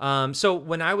 so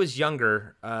when I was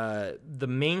younger, the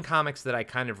main comics that I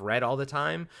kind of read all the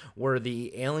time were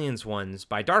the Aliens ones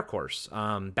by Dark Horse,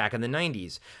 back in the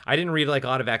 90s. I didn't read like a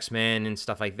lot of X-Men and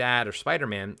stuff like that or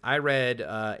Spider-Man. I read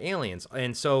Aliens.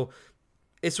 And so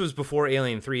this was before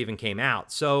Alien 3 even came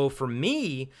out. So for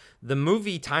me, the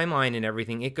movie timeline and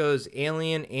everything, it goes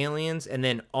Aliens, and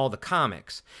then all the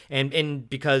comics. And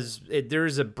because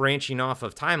there's a branching off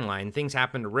of timeline, things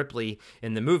happen to Ripley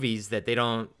in the movies that they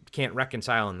can't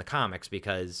reconcile in the comics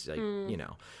because, so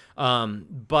I've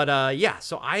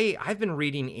been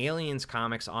reading Aliens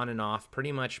comics on and off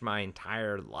pretty much my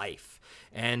entire life.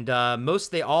 And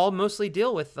they all mostly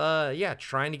deal with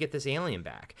trying to get this alien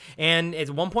back. And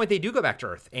at one point they do go back to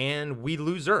Earth, and we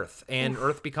lose Earth, and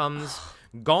Earth becomes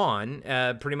gone.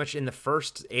 Pretty much in the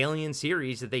first Alien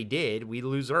series that they did, we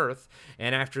lose Earth,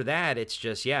 and after that it's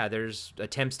just there's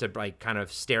attempts to like kind of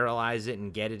sterilize it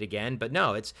and get it again. But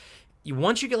no, it's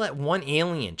once you get let one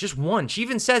alien, just one, she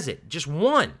even says it, just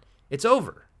one, it's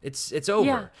over. It's over.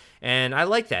 Yeah. And I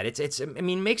like that.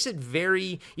 Makes it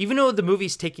very, even though the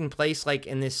movie's taking place like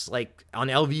in this, like on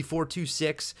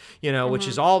LV-426, which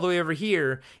is all the way over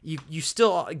here, you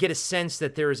still get a sense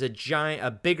that there is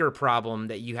a bigger problem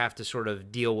that you have to sort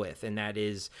of deal with. And that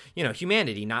is,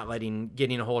 humanity not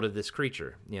getting a hold of this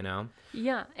creature, Yeah.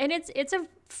 And it's a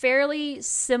fairly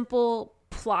simple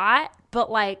plot, but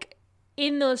like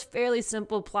in those fairly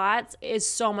simple plots is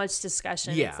so much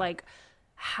discussion. Yeah. It's like,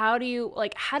 how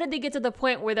did they get to the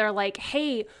point where they're like,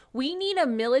 hey, we need a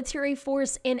military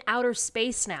force in outer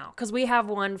space now? Because we have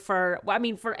one for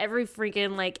every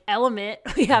freaking like element.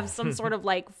 We have some sort of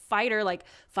like fighter, like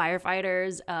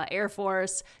firefighters, Air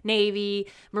Force, Navy,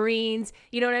 Marines,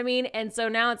 you know what I mean? And so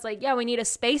now it's like, we need a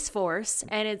space force.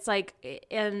 And it's like,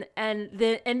 and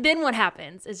then what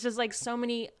happens? It's just like so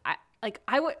many,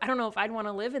 I don't know if I'd want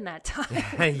to live in that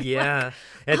time. Yeah.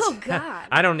 Oh God.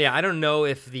 I don't know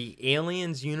if the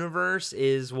Aliens universe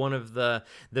is one of the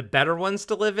better ones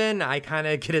to live in. I kind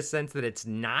of get a sense that it's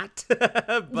not,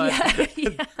 but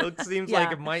it seems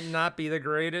like it might not be the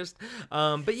greatest.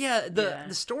 The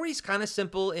story's kind of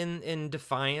simple in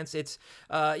Defiance. It's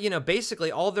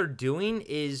basically all they're doing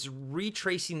is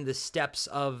retracing the steps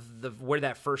of where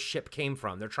that first ship came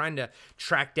from. They're trying to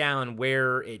track down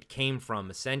where it came from,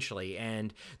 essentially.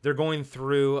 And they're going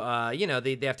through,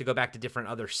 they have to go back to different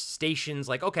other stations.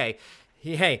 Like, okay,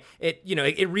 hey, it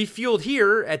refueled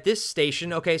here at this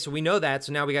station. Okay, so we know that.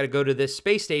 So now we got to go to this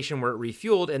space station where it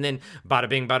refueled, and then bada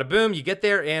bing, bada boom, you get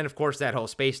there, and of course that whole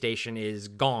space station is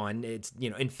gone. It's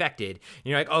infected. And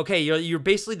you're like, okay, you're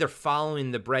basically they're following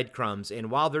the breadcrumbs,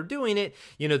 and while they're doing it,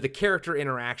 the character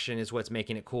interaction is what's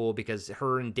making it cool because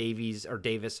her and Davis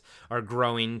are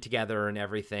growing together and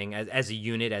everything as a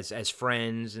unit, as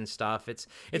friends and stuff. It's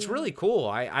really cool.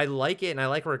 I like it, and I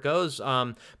like where it goes.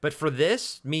 But for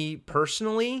this, me personally,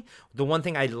 the one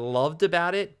thing I loved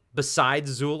about it,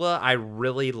 besides Zula, I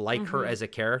really like her as a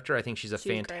character. I think she's a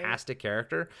fantastic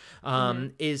character.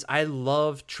 Is I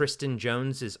love Tristan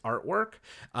Jones's artwork.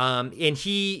 And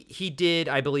he did,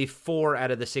 I believe, 4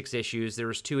 out of the 6 issues. There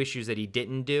was 2 issues that he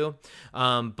didn't do.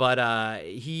 But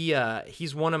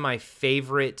he's one of my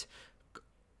favorite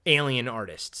Alien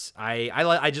artists.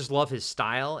 I just love his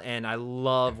style, and I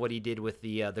love what he did with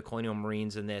the Colonial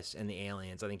Marines in this and the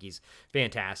Aliens. I think he's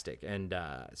fantastic, and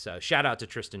so shout out to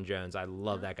Tristan Jones. I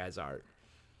love that guy's art.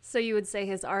 So you would say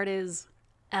his art is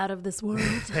out of this world?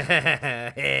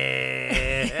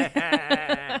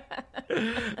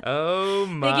 Oh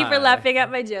my! Thank you for laughing at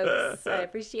my jokes. I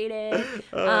appreciate it.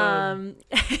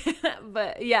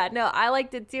 But yeah, no, I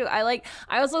liked it too. I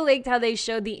also liked how they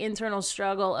showed the internal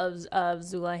struggle of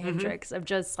Zula Hendricks, of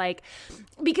just like,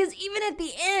 because even at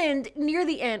the end, near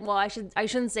the end, well, I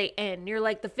shouldn't say end, near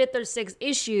like the 5th or 6th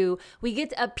issue, we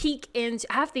get a peek into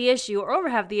half the issue, or over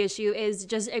half the issue is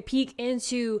just a peek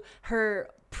into her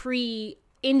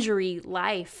pre-injury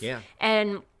life. Yeah.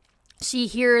 And she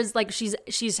hears like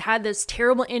she's had this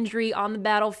terrible injury on the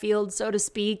battlefield, so to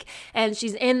speak, and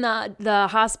she's in the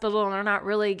hospital, and they're not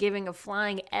really giving a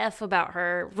flying F about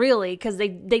her, really, because they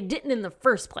didn't in the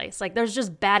first place. Like, there's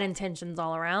just bad intentions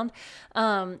all around.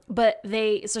 So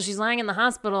she's lying in the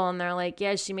hospital, and they're like,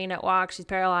 yeah, she may not walk, she's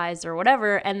paralyzed or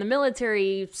whatever. And the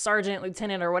military sergeant,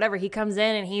 lieutenant, or whatever, he comes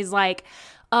in and he's like,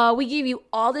 we gave you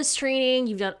all this training,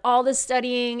 you've done all this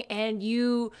studying, and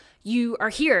you are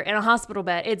here in a hospital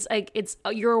bed. It's like,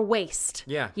 you're a waste.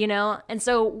 Yeah. You know? And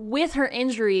so with her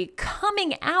injury,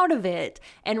 coming out of it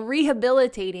and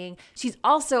rehabilitating, she's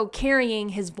also carrying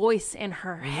his voice in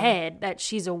her head that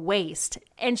she's a waste.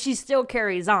 And she still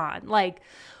carries on. Like,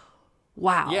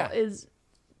 wow. Yeah.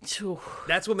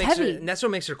 That's what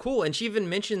makes her cool. And she even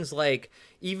mentions, like,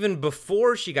 even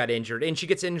before she got injured, and she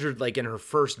gets injured like in her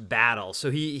first battle.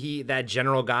 So he that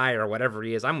general guy or whatever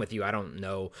he is, I'm with you, I don't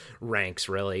know ranks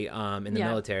really in the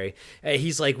military.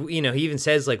 He's like, you know, he even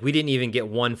says like, we didn't even get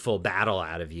one full battle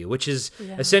out of you, which is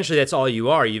essentially that's all you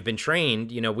are. You've been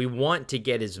trained, you know, we want to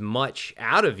get as much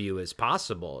out of you as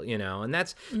possible, you know, and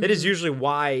that is usually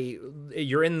why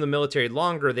you're in the military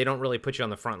longer. They don't really put you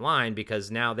on the front line because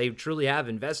now they truly have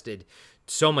invested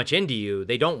so much into you.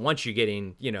 They don't want you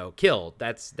getting, you know, killed.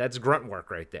 That's grunt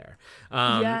work right there.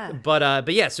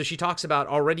 But yeah, so she talks about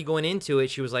already going into it.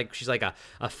 She's like a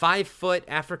 5-foot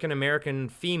African-American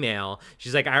female.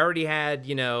 She's like, I already had,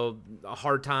 you know, a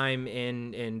hard time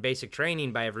in basic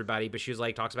training by everybody, but she was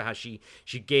like, talks about how she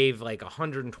gave like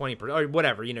 120% or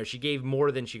whatever, you know, she gave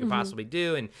more than she could possibly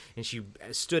do. And she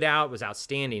stood out, was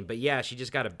outstanding. But yeah, she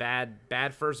just got a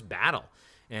bad first battle.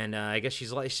 And I guess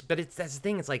she's like, but that's the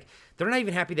thing. It's like they're not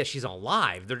even happy that she's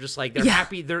alive. They're just like they're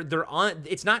happy. They're on.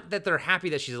 It's not that they're happy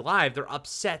that she's alive. They're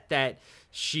upset that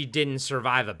she didn't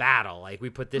survive a battle. Like, we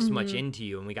put this much into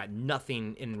you and we got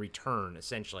nothing in return,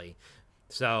 essentially.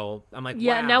 So I'm like,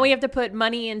 wow. Now we have to put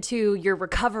money into your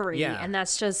recovery, and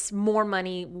that's just more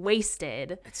money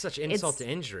wasted. It's such insult to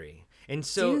injury. And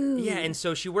so, and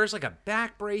so she wears like a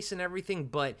back brace and everything,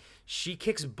 but she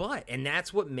kicks butt, and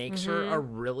that's what makes her a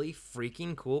really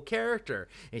freaking cool character.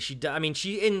 And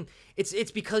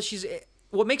it's because she's,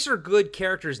 what makes her a good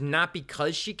character is not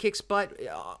because she kicks butt,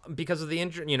 because of the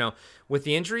injury, you know, with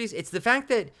the injuries. It's the fact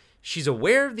that she's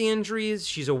aware of the injuries.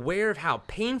 She's aware of how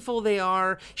painful they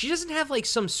are. She doesn't have like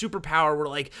some superpower where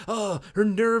like, oh, her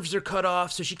nerves are cut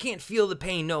off so she can't feel the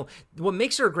pain. No, what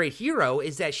makes her a great hero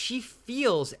is that she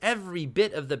feels every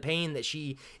bit of the pain that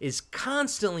she is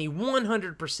constantly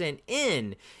 100%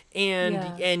 in.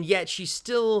 And yet she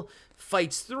still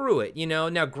fights through it, you know.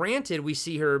 Now, granted, we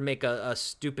see her make a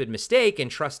stupid mistake in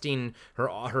trusting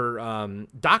her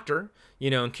doctor, you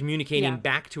know, and communicating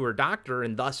back to her doctor,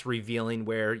 and thus revealing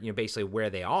where, you know, basically where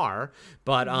they are.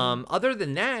 But other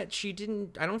than that,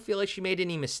 I don't feel like she made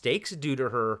any mistakes due to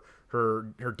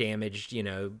her damaged, you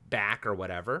know, back or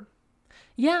whatever.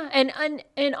 Yeah,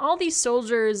 and all these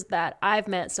soldiers that I've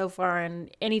met so far,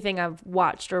 and anything I've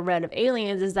watched or read of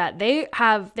Aliens, is that they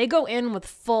go in with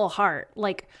full heart,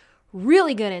 like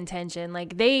really good intention.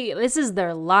 Like this is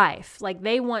their life. Like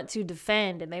they want to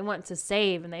defend and they want to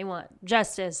save and they want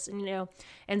justice, and, you know,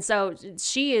 and so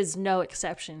she is no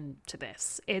exception to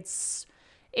this.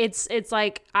 It's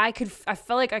like I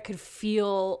felt like I could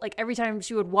feel, like, every time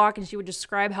she would walk and she would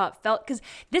describe how it felt, because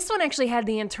this one actually had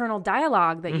the internal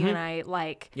dialogue that you and I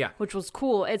like, which was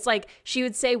cool. It's like she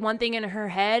would say one thing in her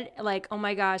head, like, oh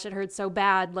my gosh, it hurts so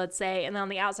bad, let's say, and then on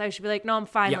the outside she'd be like, no, I'm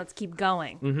fine, let's keep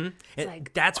going. And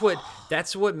like, that's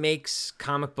what makes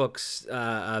comic books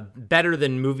better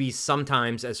than movies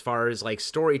sometimes, as far as like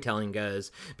storytelling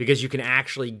goes, because you can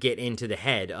actually get into the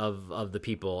head of the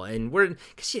people. And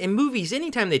because in movies,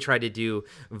 anytime they try to do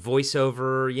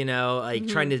voiceover, you know, like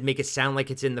trying to make it sound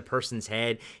like it's in the person's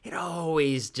head, it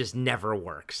always just never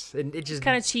works. And it just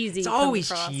kind of cheesy. It's always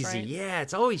cheesy. Right? Yeah,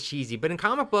 it's always cheesy. But in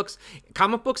comic books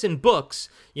and books,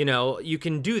 you know, you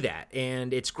can do that,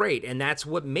 and it's great. And that's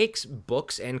what makes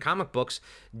books and comic books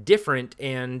different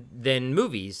than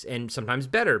movies, and sometimes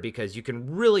better, because you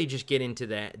can really just get into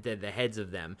the heads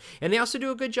of them. And they also do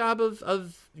a good job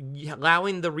of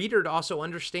allowing the reader to also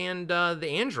understand the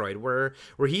android, where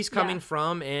he's coming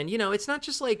from. And, you know, it's not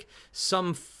just like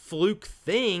some fluke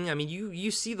thing. I mean,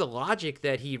 you see the logic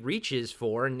that he reaches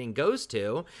for and goes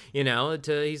to, you know,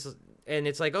 and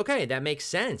it's like, okay, that makes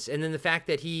sense. And then the fact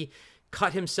that he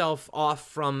cut himself off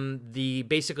from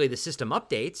basically the system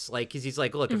updates, like, cause he's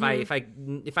like, look,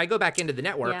 if I go back into the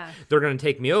network, they're going to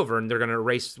take me over and they're going to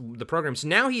erase the program. So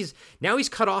now he's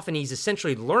cut off, and he's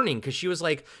essentially learning, cause she was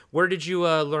like, where did you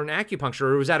learn acupuncture?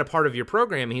 Or was that a part of your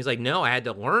program? And he's like, no, I had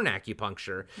to learn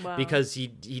acupuncture because he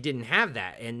didn't have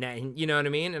that. And that, you know what I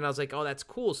mean? And I was like, oh, that's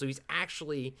cool. So he's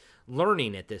actually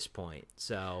learning at this point.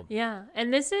 So yeah,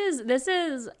 and this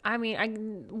is I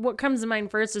mean, what comes to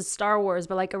mind first is Star Wars,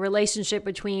 but like a relationship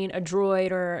between a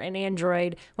droid or an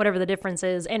android, whatever the difference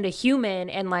is, and a human,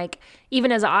 and like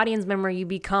even as an audience member, you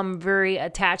become very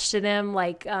attached to them,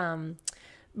 like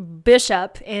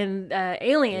Bishop in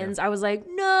Aliens. I was like,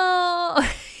 no.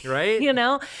 Right? You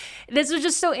know, this was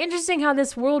just so interesting how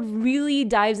this world really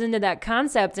dives into that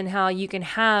concept, and how you can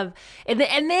have, and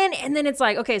then it's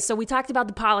like, okay, so we talked about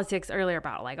the politics earlier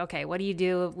about like, okay, what do you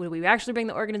do? Would we actually bring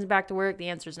the organisms back to work? The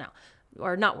answer is no,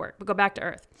 or not work, but go back to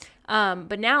Earth.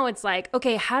 But now it's like,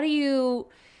 okay, how do you,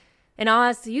 and I'll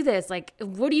ask you this, like,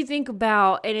 what do you think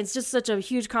about, and it's just such a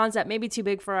huge concept, maybe too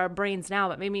big for our brains now,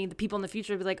 but maybe the people in the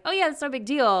future would be like, oh yeah, it's no big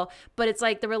deal. But it's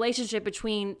like the relationship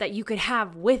between that you could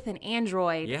have with an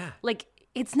android. Yeah. Like,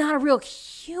 it's not a real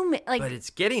human. Like, but it's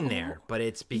getting there. But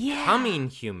it's becoming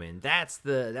human. That's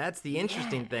the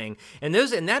interesting thing. And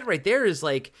that right there is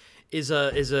like is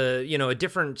a you know, a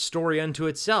different story unto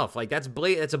itself. Like that's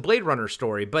a Blade Runner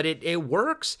story, but it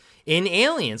works in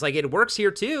Aliens. Like it works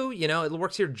here too, you know, it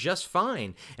works here just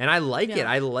fine. And I like it.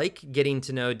 I like getting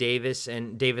to know Davis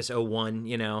and Davis 01,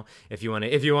 you know, if you want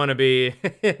to be,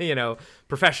 you know,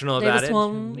 professional about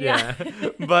Davis it. Yeah.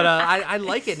 But I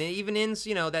like it. And it even ends,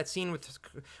 you know, that scene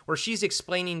where she's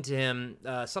explaining to him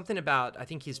something about, I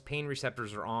think his pain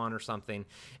receptors are on or something.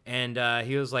 And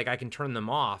he was like, I can turn them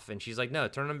off. And she's like, no,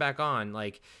 turn them back on.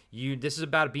 Like this is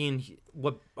about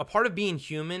a part of being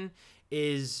human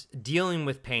is dealing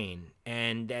with pain,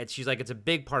 and she's like, it's a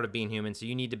big part of being human, so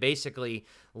you need to basically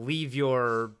leave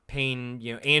your pain,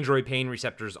 you know, android pain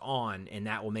receptors on, and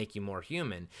that will make you more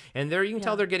human. And there you can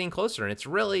tell they're getting closer, and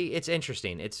it's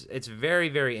interesting. It's very,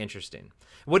 very interesting.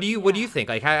 What do you think?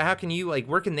 Like how can you, like,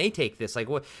 where can they take this? Like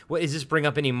what does this bring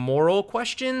up any moral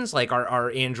questions? Like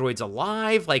are androids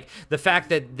alive? Like the fact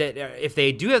that if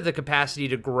they do have the capacity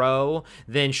to grow,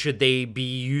 then should they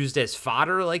be used as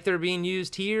fodder like they're being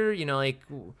used here? You know, like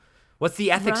what's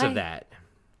the ethics of that?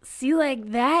 See,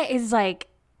 like that is like,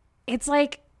 it's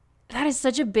like, that is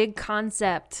such a big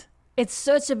concept. It's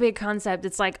such a big concept.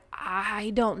 It's like,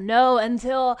 I don't know,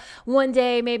 until one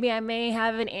day maybe I may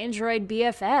have an android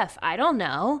BFF. I don't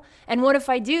know. And what if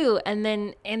I do? And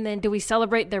then do we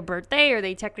celebrate their birthday? Are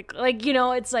they technically, like, you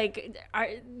know, it's like,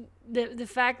 the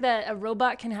fact that a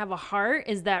robot can have a heart,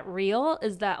 is that real?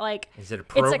 Is that like, is it a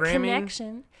programming? It's a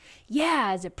connection.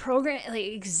 Yeah, as a program, like,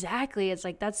 exactly. It's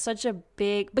like, that's such a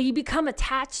big, but you become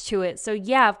attached to it. So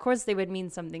yeah, of course they would mean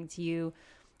something to you.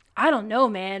 I don't know,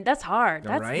 man. That's hard.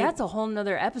 That's a whole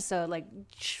nother episode. Like,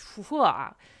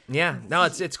 yeah, no,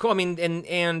 it's cool. I mean,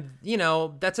 and you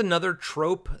know, that's another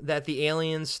trope that the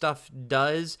Aliens stuff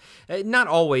does. Not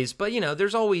always, but you know,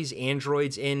 there's always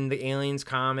androids in the Aliens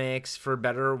comics, for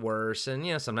better or worse. And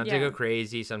you know, sometimes they go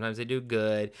crazy, sometimes they do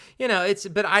good. You know,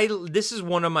 this is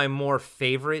one of my more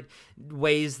favorite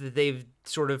ways that they've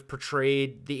sort of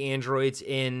portrayed the androids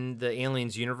in the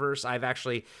Aliens universe.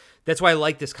 That's why I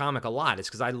like this comic a lot. It's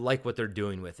because I like what they're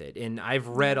doing with it. And I've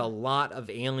read a lot of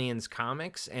Aliens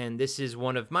comics, and this is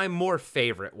one of my more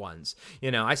favorite ones. You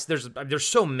know, there's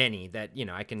so many that, you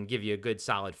know, I can give you a good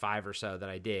solid 5 or so that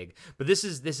I dig. But this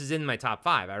is in my top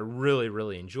 5. I really,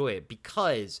 really enjoy it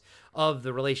because of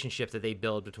the relationship that they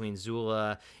build between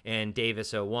Zula and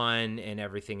Davis 01 and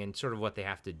everything, and sort of what they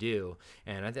have to do.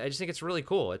 And I just think it's really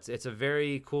cool. It's a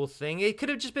very cool thing. It could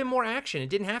have just been more action. It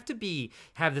didn't have to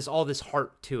have all this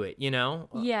heart to it, you know?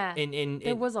 Yeah.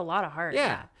 There was a lot of heart.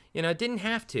 Yeah. You know, it didn't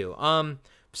have to.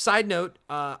 Side note,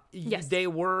 yes, they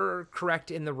were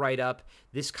correct in the write-up.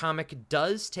 This comic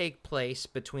does take place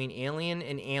between Alien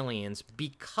and Aliens,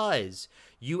 because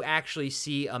you actually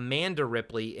see Amanda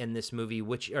Ripley in this movie,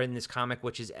 in this comic,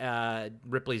 which is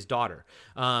Ripley's daughter.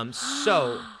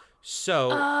 So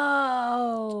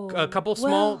a couple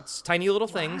small, tiny little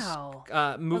things. Wow.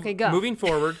 Okay, go. Moving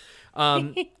forward,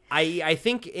 I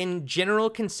think in general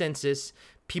consensus,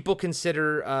 people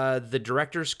consider the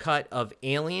director's cut of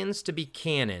Aliens to be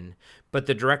canon, but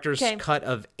the director's cut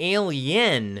of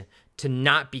Alien to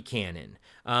not be canon.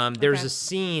 There's a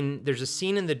scene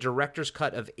in the director's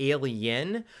cut of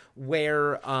Alien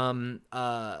where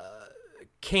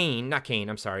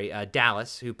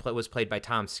Dallas, who was played by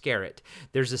Tom Skerritt.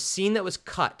 There's a scene that was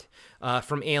cut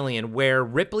from Alien where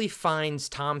Ripley finds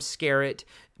Tom Skerritt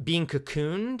being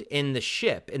cocooned in the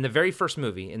ship in the very first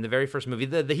movie.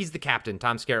 He's the captain.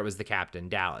 Tom Skerritt was the captain,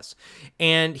 Dallas.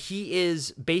 And he is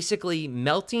basically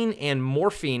melting and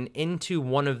morphing into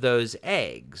one of those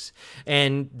eggs.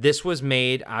 And this was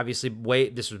made, obviously,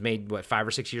 5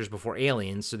 or 6 years before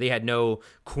Aliens, so they had no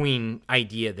queen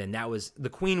idea then. The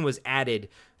queen was added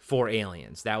for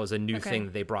Aliens. That was a new thing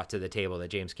that they brought to the table that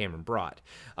James Cameron brought.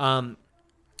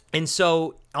 And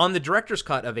so on the director's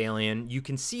cut of Alien, you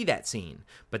can see that scene,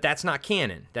 but that's not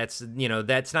canon. That's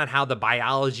not how the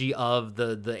biology of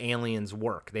the aliens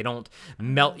work. They don't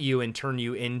melt you and turn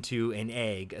you into an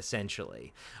egg,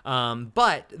 essentially.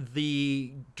 But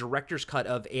the director's cut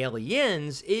of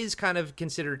Aliens is kind of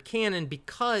considered canon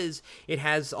because it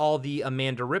has all the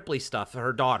Amanda Ripley stuff,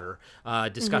 her daughter,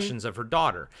 discussions of her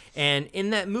daughter. And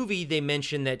in that movie, they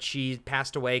mention that she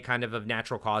passed away kind of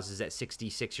natural causes at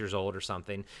 66 years old or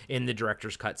something in the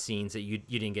director's cut scenes that you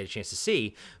didn't get a chance to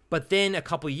see. But then a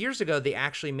couple years ago, they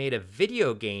actually made a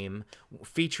video game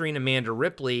featuring Amanda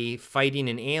Ripley fighting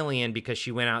an alien because she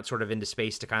went out sort of into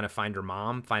space to kind of find her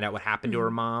mom, find out what happened to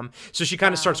her mom. So she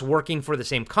kind of starts working for the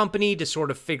same company to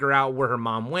sort of figure out where her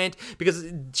mom went because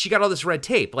she got all this red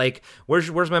tape. Like, where's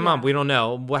my mom? We don't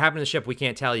know. What happened to the ship? We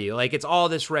can't tell you. Like, it's all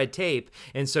this red tape.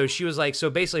 And so she was like, so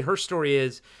basically her story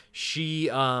is she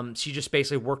just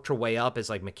basically worked her way up as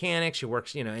like mechanic. She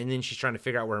works, and then she's trying to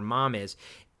figure out where her mom is.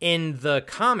 In the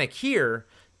comic here,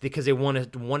 because they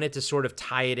wanted to sort of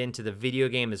tie it into the video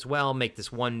game as well, make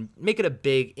it a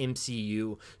big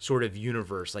MCU sort of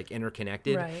universe, like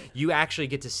interconnected. Right. You actually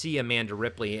get to see Amanda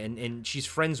Ripley, and she's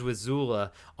friends with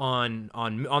Zula on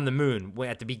the moon.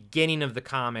 At the beginning of the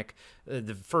comic,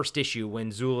 the first issue,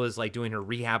 when Zula is like doing her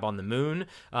rehab on the moon,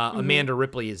 Amanda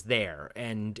Ripley is there,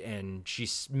 and she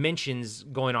mentions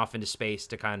going off into space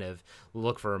to kind of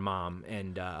look for her mom.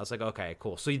 And I was like, okay,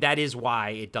 cool. So that is why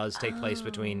it does take place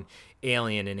between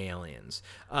Alien and Aliens.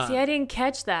 See, I didn't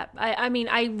catch that. I mean,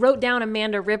 I wrote down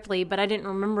Amanda Ripley, but I didn't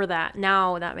remember that.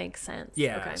 Now that makes sense.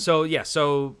 Yeah. Okay.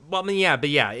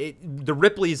 The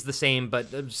Ripley is the same,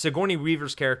 but Sigourney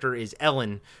Weaver's character is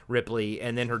Ellen Ripley,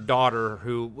 and then her daughter,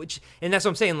 and that's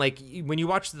what I'm saying. Like, when you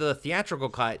watch the theatrical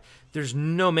cut, there's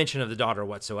no mention of the daughter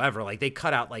whatsoever. Like, they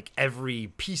cut out like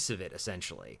every piece of it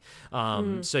essentially.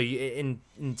 So you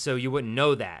wouldn't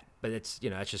know that. But it's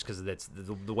it's just because that's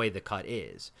the way the cut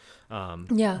is.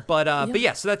 But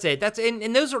yeah, so that's it.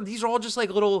 These are all just like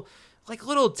little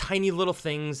tiny little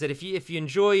things that if you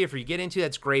enjoy, if you get into,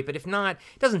 that's great. But if not,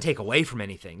 it doesn't take away from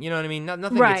anything. You know what I mean?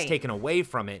 Nothing gets taken away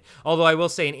from it. Although I will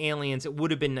say in Aliens, it would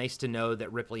have been nice to know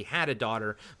that Ripley had a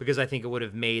daughter, because I think it would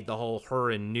have made the whole her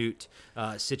and Newt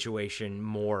situation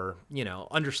more,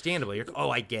 understandable. You're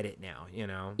I get it now.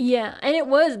 Yeah,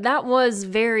 and that was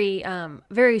very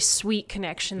very sweet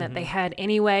connection that they had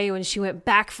anyway. When she went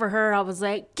back for her, I was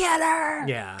like, get her,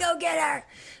 go get her.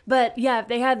 But yeah, if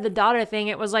they had the daughter thing,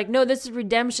 it was like, no, this is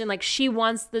redemption. Like, she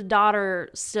wants the daughter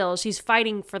still. She's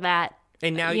fighting for that.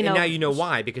 And now you know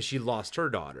why, because she lost her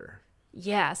daughter.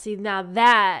 Yeah, see, now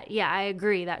that, I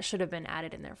agree. That should have been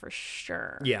added in there for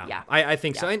sure. Yeah. I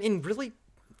think so. And really,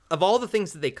 of all the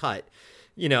things that they cut,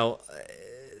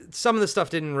 some of the stuff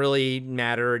didn't really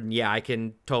matter. And yeah, I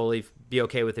can totally be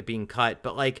okay with it being cut.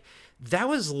 But like, that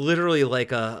was literally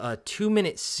like a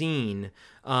 2-minute scene,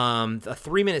 a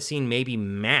 3-minute scene, maybe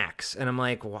max. And I'm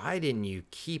like, why didn't you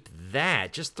keep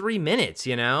that? Just 3 minutes,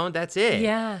 that's it.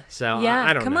 Yeah. So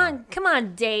I don't know. Come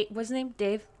on, Dave. What's his name?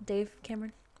 Dave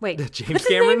Cameron? Wait. James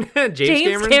Cameron?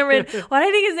 James Cameron. Why did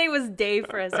I think his name was Dave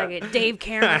for a second? Dave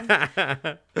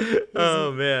Cameron.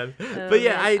 Oh man. But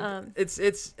yeah,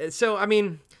 it's so, I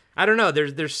mean, I don't know.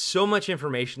 There's so much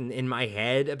information in my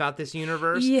head about this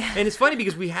universe. Yeah. And it's funny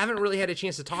because we haven't really had a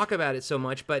chance to talk about it so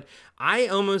much, but I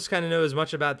almost kind of know as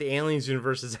much about the Aliens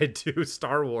universe as I do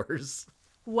Star Wars.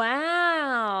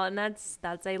 Wow. And that's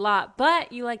a lot.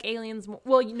 But you like Aliens more.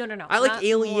 Well, no. I like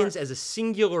Aliens as a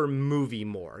singular movie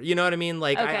more. You know what I mean?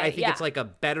 Like, okay, I think it's like a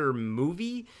better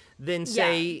movie than,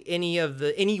 say,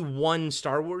 any one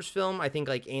Star Wars film. I think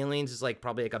like Aliens is like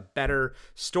probably like a better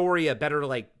story, a better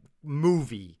like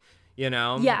movie.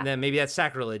 Then maybe that's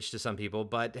sacrilege to some people,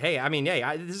 but hey, I mean,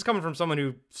 this is coming from someone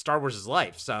who Star Wars is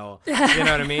life, so you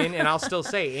know what I mean. And I'll still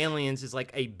say Aliens is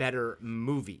like a better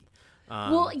movie.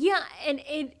 It's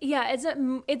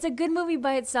a good movie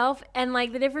by itself, and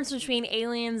like the difference between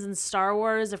Aliens and Star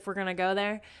Wars, if we're gonna go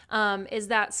there, is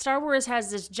that Star Wars has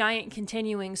this giant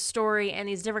continuing story and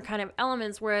these different kind of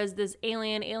elements, whereas this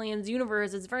Aliens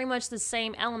universe is very much the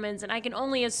same elements, and I can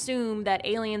only assume that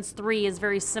Aliens 3 is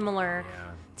very similar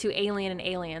to Alien and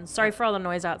Aliens. Sorry for all the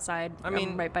noise outside. I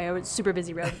mean, right by a super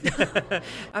busy road.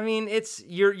 I mean,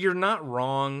 you're not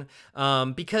wrong,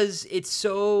 because it's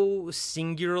so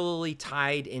singularly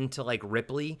tied into like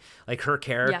Ripley, like her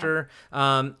character.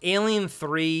 Yeah. Alien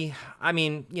 3, I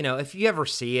mean, if you ever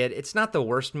see it, it's not the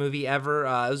worst movie ever.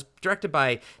 It was directed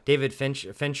by David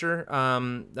Fincher,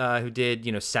 who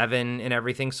did, Seven and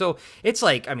everything. So it's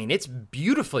like, I mean, it's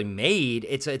beautifully made.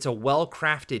 It's a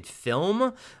well-crafted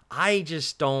film. I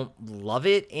just don't love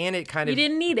it, and it kind of... You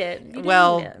didn't need it.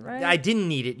 Right? I didn't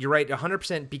need it. You're right,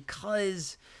 100%,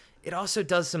 because it also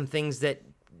does some things that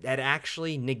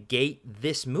actually negate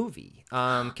this movie.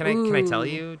 Can I tell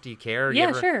you? Do you care?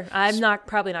 Yeah, sure. I'm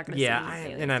probably not going to. Yeah,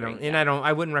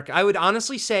 I wouldn't recommend. I would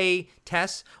honestly say,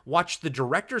 Tess, watch the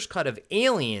director's cut of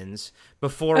Aliens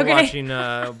before watching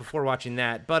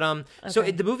that. But so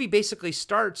the movie basically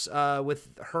starts with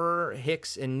her,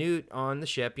 Hicks, and Newt on the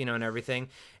ship, and everything,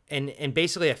 and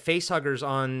basically a facehugger's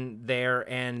on there,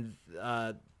 and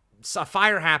a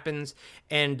fire happens,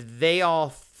 and they all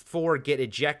four get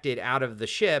ejected out of the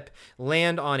ship,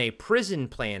 land on a prison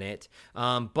planet,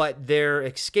 but their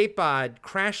escape pod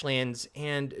crash lands,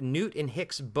 and Newt and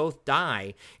Hicks both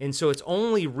die, and so it's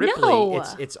only Ripley. No.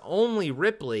 It's only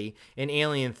Ripley in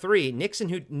Alien 3. Nix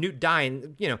and Newt die,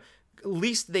 and at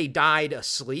least they died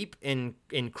asleep in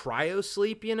cryo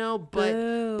sleep,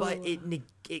 but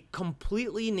it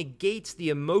completely negates the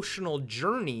emotional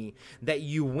journey that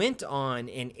you went on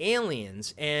in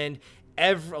Aliens, and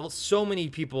so many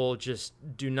people just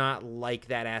do not like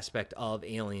that aspect of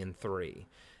Alien 3.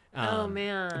 Oh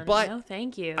man, but no,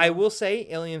 thank you. I will say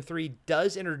Alien 3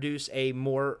 does introduce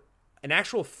an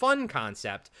actual fun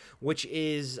concept, which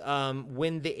is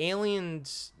when the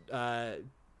aliens,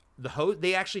 the host,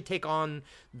 they actually take on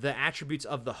the attributes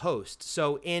of the host.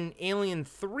 So in Alien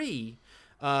 3,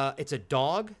 it's a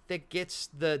dog that gets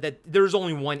that there's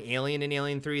only one alien in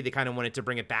Alien 3. They kind of wanted to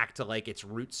bring it back to like its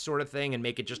roots sort of thing and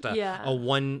make it just a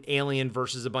one alien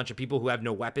versus a bunch of people who have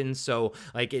no weapons. So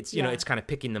like it's, it's kind of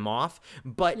picking them off,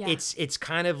 but it's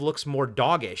kind of looks more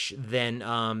doggish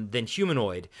than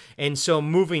humanoid. And so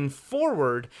moving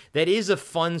forward, that is a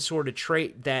fun sort of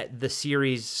trait that the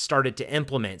series started to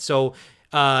implement. So,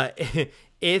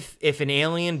 if an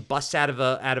alien busts out of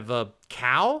a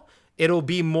cow, it'll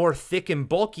be more thick and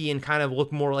bulky and kind of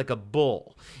look more like a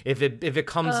bull. If it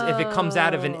comes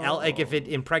out of if it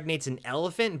impregnates an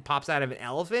elephant and pops out of an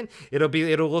elephant,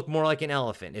 it'll look more like an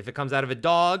elephant. If it comes out of a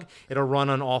dog, it'll run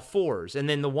on all fours. And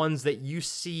then the ones that you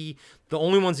see, the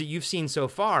only ones that you've seen so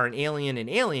far in Alien and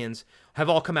Aliens have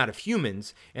all come out of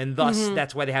humans, and thus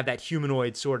that's why they have that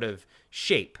humanoid sort of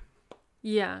shape.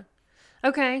 Yeah.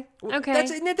 Okay.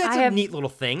 That's a neat little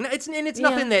thing. It's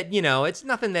nothing that, it's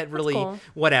nothing that really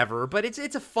whatever, but it's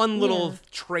a fun little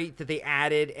trait that they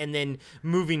added, and then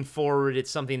moving forward, it's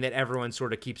something that everyone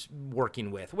sort of keeps working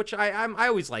with, which I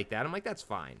always like that. I'm like, that's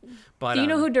fine. But do you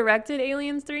know who directed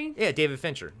Aliens 3? Yeah, David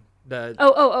Fincher.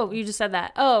 You just said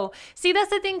that. Oh, see, that's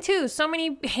the thing too. So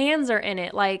many hands are in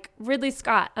it. Like Ridley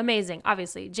Scott, amazing.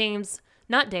 Obviously, James.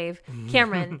 Not Dave,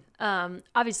 Cameron,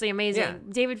 obviously amazing. Yeah.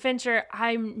 David Fincher,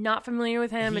 I'm not familiar with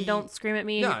him, and don't scream at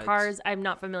me. Cars, I'm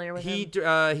not familiar with him. He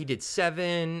did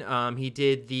Seven. He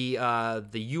did the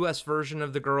U.S. version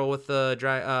of the girl with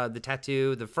the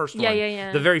tattoo, the first one.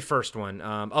 The very first one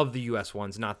of the U.S.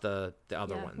 ones, not the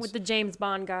other ones. With the James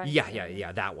Bond guy.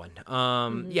 Yeah, that one.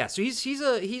 Yeah, so he's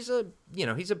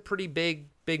a pretty big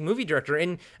movie director,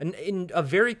 and a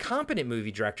very competent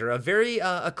movie director, a very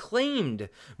acclaimed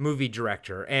movie director.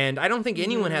 And I don't think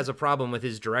anyone has a problem with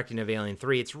his directing of Alien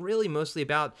 3. It's really mostly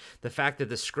about the fact that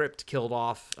the script killed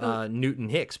off Newt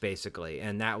and Hicks, basically.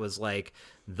 And that was like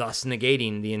thus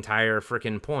negating the entire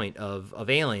freaking point of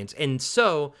Aliens. And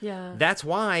so that's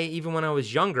why even when I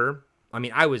was younger, I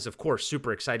mean, I was, of course,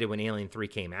 super excited when Alien 3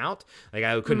 came out. Like,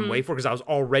 I couldn't wait for it because I was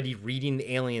already reading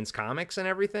the Aliens comics and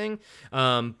everything.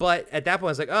 But at that point, I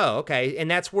was like, oh, okay.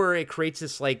 And that's where it creates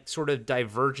this, like, sort of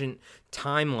divergent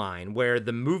timeline where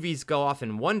the movies go off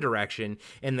in one direction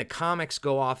and the comics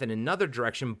go off in another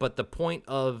direction. But the point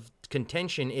of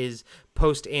contention is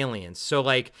post-Aliens. So,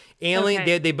 like, Alien,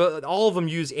 they both, all of them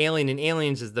use Alien and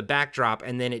Aliens as the backdrop,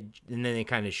 and then they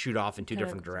kind of shoot off in two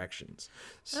different directions.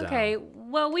 So. Okay,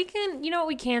 well, we can, what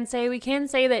we can say? We can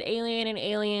say that Alien and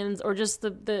Aliens, or just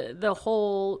the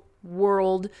whole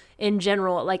world in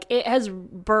general, like, it has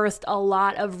birthed a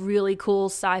lot of really cool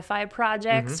sci-fi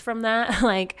projects from that.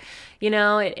 Like,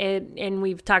 and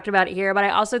we've talked about it here, but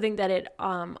I also think that it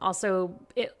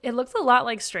looks a lot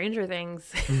like Stranger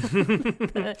Things.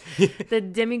 the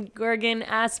Demogorgon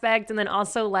aspect, and then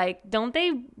also, like, don't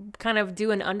they kind of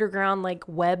do an underground, like,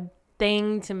 web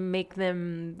thing to make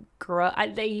them grow?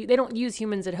 They don't use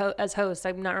humans as hosts.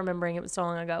 I'm not remembering, it was so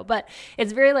long ago, but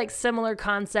it's very, like, similar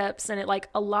concepts, and it, like,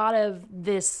 a lot of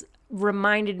this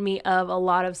reminded me of a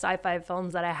lot of sci-fi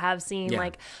films that I have seen,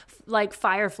 like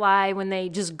Firefly, when they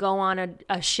just go on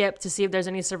a ship to see if there's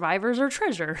any survivors or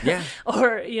treasure,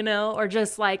 or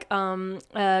just like going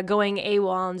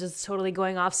AWOL and just totally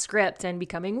going off script and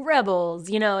becoming rebels.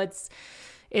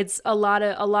 it's a lot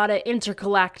of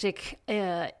intergalactic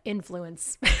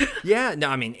influence. Yeah, no,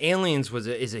 I mean, Aliens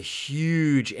is a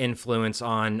huge influence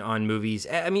on movies.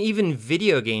 I mean, even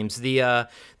video games. The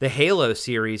Halo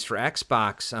series for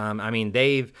Xbox. I mean,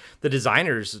 the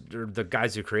designers, or the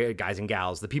guys and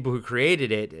gals, the people who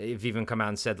created it, have even come out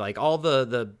and said like all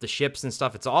the ships and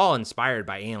stuff. It's all inspired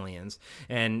by aliens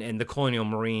and the Colonial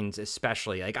Marines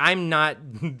especially. Like, I'm not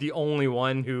the only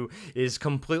one who is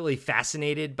completely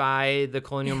fascinated by the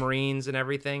Colonial Marines and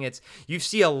everything. You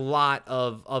see a lot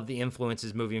of the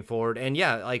influences moving forward, and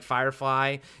yeah, like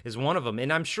Firefly is one of them.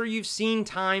 And I'm sure you've seen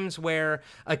times where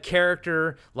a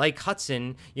character like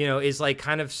Hudson, is like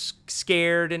kind of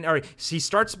scared, or he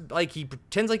starts like he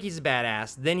pretends like he's a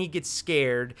badass, then he gets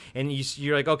scared, and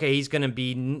you're like, okay, he's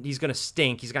gonna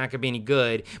stink, he's not gonna be any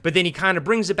good, but then he kind of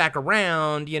brings it back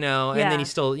around, and then he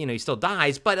still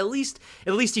dies, but at least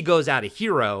he goes out a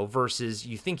hero versus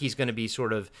you think he's gonna be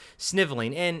sort of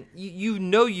sniveling, and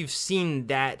you've seen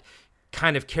that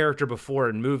kind of character before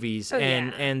in movies,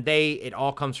 and it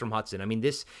all comes from Hudson. I mean,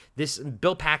 this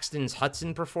Bill Paxton's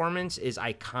Hudson performance is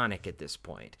iconic at this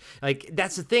point. Like,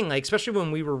 that's the thing, like, especially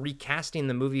when we were recasting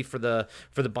the movie for the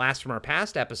Blast from Our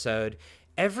Past episode,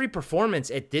 every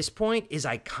performance at this point is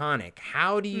iconic.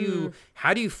 How do you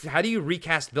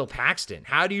recast Bill Paxton?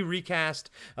 How do you recast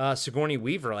Sigourney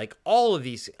Weaver? Like, all of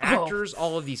these actors,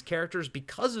 all of these characters,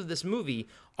 because of this movie,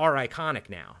 are iconic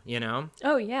now,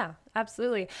 Oh, yeah,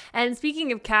 absolutely. And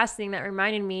speaking of casting, that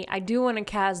reminded me, I do want to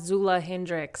cast Zula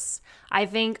Hendricks. I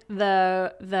think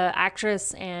the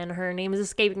actress, and her name is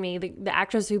escaping me, the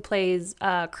actress who plays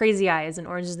Crazy Eyes in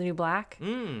Orange is the New Black.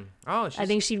 I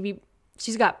think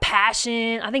she's got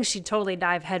passion. I think she'd totally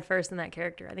dive headfirst in that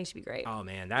character. I think she'd be great. Oh,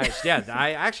 man.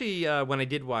 I actually, when I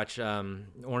did watch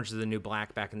Orange is the New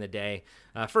Black back in the day,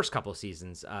 first couple of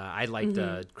seasons, I liked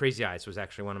Crazy Eyes was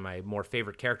actually one of my more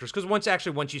favorite characters. Because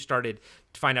once you started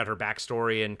to find out her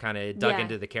backstory and kind of dug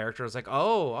into the character, I was like,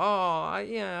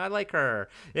 I like her.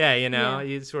 Yeah,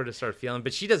 you sort of start feeling.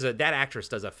 But that actress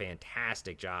does a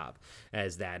fantastic job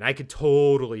as that. And I could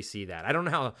totally see that. I don't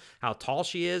know how tall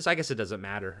she is. I guess it doesn't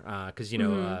matter because,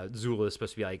 Zula is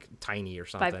supposed to be like tiny or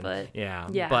something. 5 foot.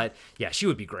 Yeah. But yeah, she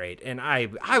would be great. And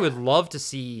I would love to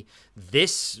see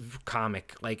this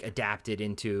comic like adapted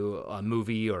into a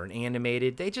movie or an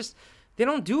animated. They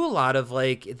don't do a lot of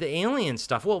like the alien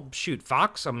stuff. Well, shoot,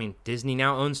 Fox. I mean, Disney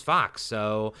now owns Fox,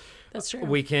 so that's true.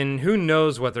 Who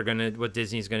knows what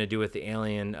Disney's gonna do with the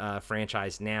Alien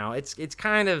franchise now? It's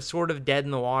kind of sort of dead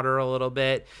in the water a little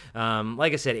bit.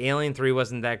 Like I said, Alien 3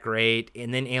 wasn't that great,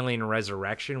 and then Alien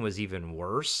Resurrection was even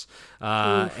worse.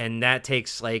 And that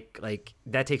takes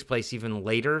place even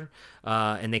later.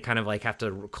 And they kind of like have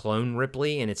to clone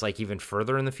Ripley, and it's like even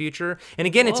further in the future. And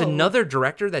again, it's another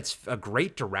director that's a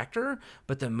great director,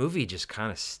 but the movie just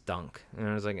kind of stunk. And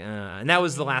I was like, and that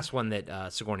was the last one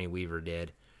that Sigourney Weaver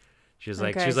did. She's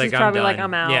like, I'm done. Like,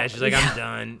 I'm out. Yeah, she's like,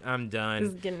 I'm done.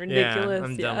 This is getting ridiculous. Yeah,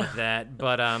 I'm done with that.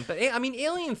 But I mean,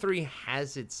 Alien 3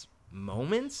 has its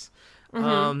moments.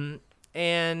 And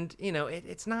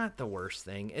it's not the worst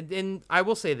thing. And I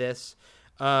will say this.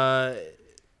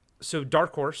 So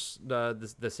Dark Horse,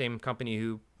 the same company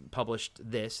who published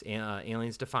this,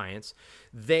 Aliens Defiance,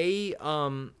 they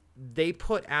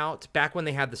put out, back when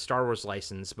they had the Star Wars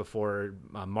license before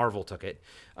Marvel took it,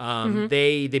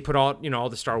 they put out all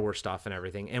the Star Wars stuff and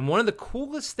everything. And one of the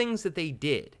coolest things that they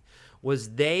did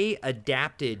was they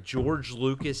adapted George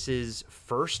Lucas's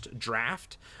first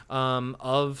draft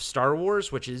of Star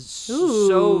Wars, which is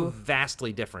so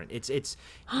vastly different. It's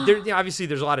there, obviously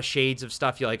there's a lot of shades of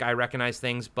stuff. I recognize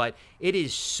things, but it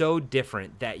is so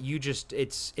different that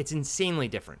it's insanely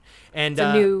different. And it's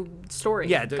a new story.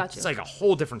 Yeah, it's like a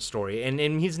whole different story. And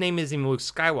his name isn't even Luke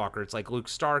Skywalker. It's like Luke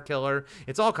Starkiller.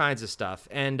 It's all kinds of stuff.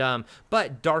 And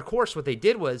but Dark Horse, what they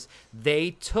did was they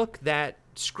took that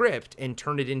script and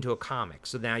turned it into a comic,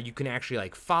 so now you can actually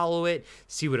like follow it,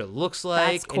 see what it looks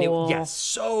like. That's cool. And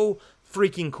so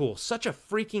freaking cool, such a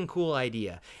freaking cool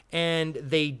idea. And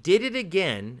they did it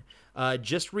again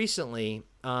just recently.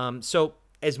 So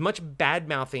as much bad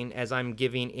mouthing as I'm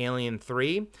giving Alien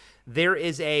 3, there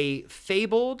is a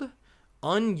fabled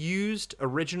unused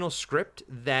original script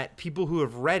that people who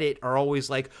have read it are always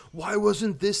like, why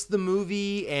wasn't this the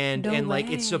movie? And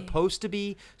like, it's supposed to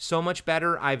be so much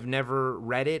better. I've never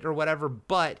read it or whatever,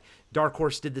 but Dark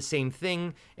Horse did the same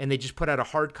thing, and they just put out a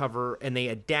hardcover, and they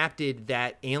adapted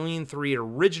that Alien 3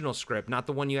 original script, not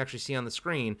the one you actually see on the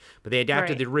screen, but they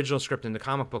adapted the original script into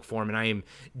comic book form, and I am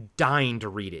dying to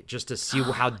read it just to see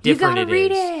how different it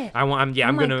is. It.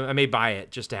 I may buy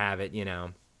it just to have it,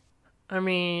 I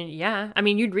mean, yeah. I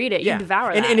mean, you'd read it. You'd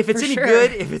devour and that. And if it's for any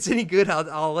sure. good,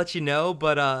 I'll let you know.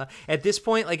 But at this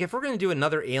point, like, if we're gonna do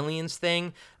another Aliens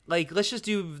thing, like, let's just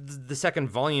do the second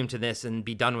volume to this and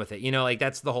be done with it. You know, like,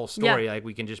 that's the whole story. Yeah. Like,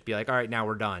 we can just be like, all right, now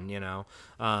we're done. You know.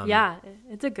 Yeah,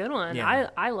 it's a good one. Yeah.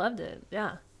 I loved it.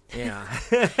 Yeah. Yeah.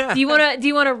 Do you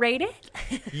wanna rate it?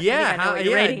 Yeah. I think I know what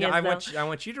the rating is, I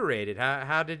want you to rate it.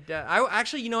 How did I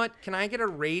actually? You know what? Can I get a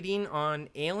rating on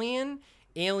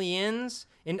Aliens,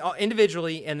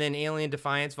 individually, and then Alien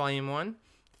Defiance Volume 1?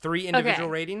 3 individual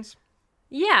ratings.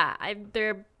 Yeah,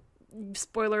 they're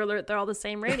spoiler alert. They're all the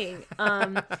same rating.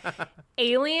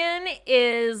 Alien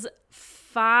is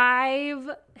 5.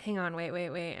 Hang on,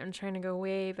 wait. I'm trying to go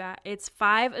way back. It's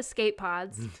 5 escape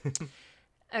pods.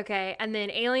 Okay, and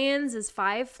then Aliens is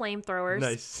 5 flamethrowers.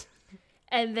 Nice.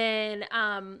 And then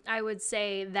I would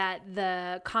say that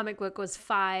the comic book was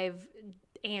 5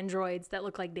 androids that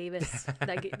look like Davis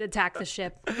that attack the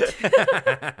ship.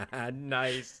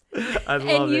 Nice. I love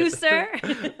it. And you, sir?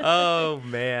 Oh,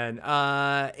 man.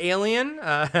 Alien,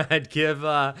 I'd give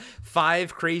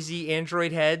 5 crazy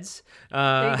android heads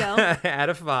There you go. out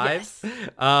of 5.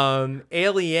 Yes.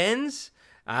 Aliens,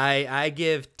 I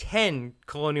give 10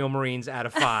 Colonial Marines out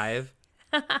of 5.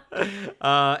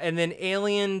 And then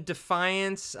Aliens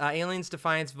Defiance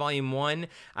Volume 1,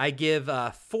 I give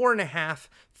 4.5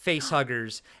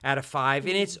 facehuggers out of 5,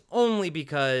 and it's only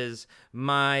because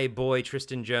my boy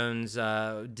Tristan Jones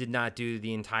did not do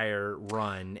the entire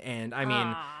run, and I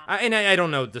mean, I don't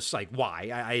know this, like,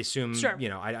 why. I assume, Sure. you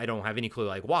know, I don't have any clue,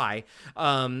 like, why.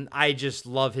 I just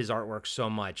love his artwork so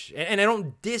much, and I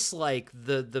don't dislike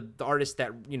the artist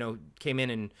that, you know, came in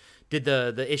and did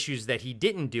the issues that he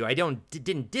didn't do. I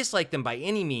didn't dislike them by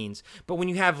any means, but when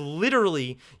you have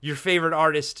literally your favorite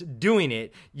artist doing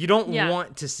it, you don't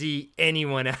want to see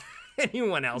anyone else.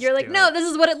 You're like, do no, it. this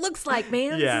is what it looks like,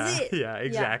 man. Yeah, This is it. yeah,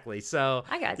 exactly. So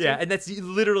I got you. Yeah, and that's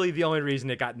literally the only reason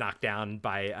it got knocked down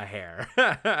by a hair.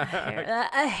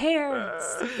 A hair.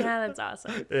 Yeah, that's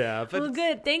awesome. Yeah, but Well,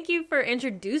 good. Thank you for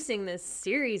introducing this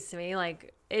series to me.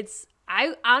 Like,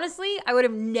 I honestly would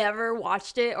have never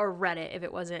watched it or read it if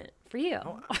it wasn't for you.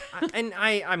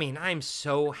 I mean, I'm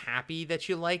so happy that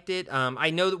you liked it. I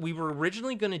know that we were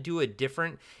originally going to do a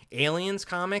different Aliens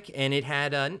comic, and it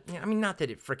had I mean, not that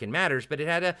it freaking matters, but it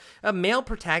had a male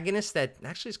protagonist that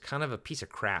actually is kind of a piece of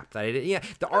crap. The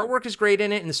artwork is great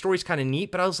in it, and the story's kind of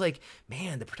neat, but I was like,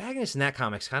 man, the protagonist in that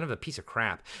comic's kind of a piece of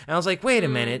crap. And I was like, wait a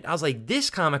minute. I was like, this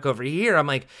comic over here, I'm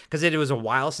like, because it was a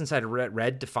while since I'd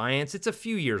read Defiance. It's a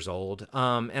few years old.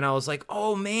 And I was like,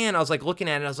 oh man, I was like looking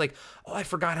at it, I was like, oh, I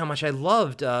forgot how much I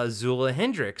loved Zula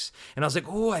Hendricks, and I was like,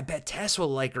 oh, I bet Tess will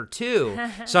like her too.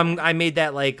 So I made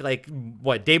that like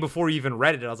what, day before you even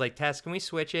read it, I was like, Tess, can we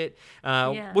switch it?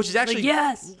 Which is actually, like,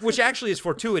 yes. Which actually is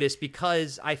fortuitous,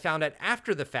 because I found out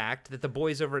after the fact that the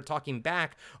boys over at Talking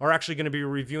Back are actually going to be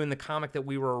reviewing the comic that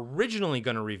we were originally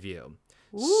going to review.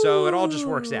 So it all just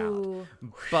works out.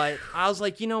 But I was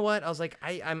like, you know what? I was like,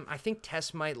 I think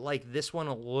Tess might like this one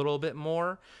a little bit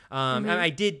more. And I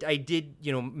did,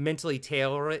 you know, mentally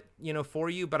tailor it, you know, for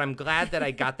you. But I'm glad that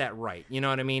I got that right. You know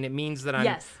what I mean? It means that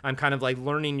I'm kind of like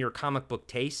learning your comic book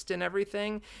taste and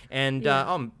everything. And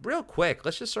real quick,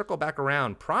 let's just circle back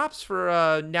around. Props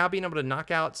for now being able to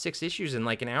knock out 6 issues in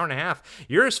like an hour and a half.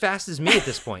 You're as fast as me at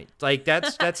this point. Like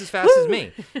that's as fast as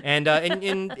me. And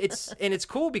it's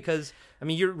cool because, I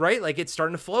mean, you're right. Like, it's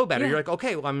starting to flow better. You're like,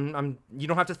 okay, well, you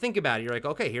don't have to think about it. You're like,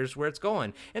 okay, here's where it's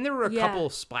going. And there were a couple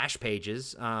splash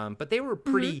pages, but they were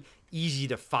pretty easy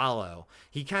to follow.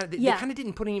 They kind of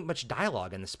didn't put any much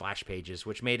dialogue in the splash pages,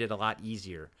 which made it a lot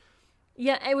easier.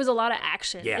 Yeah, it was a lot of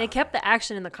action. Yeah. It kept the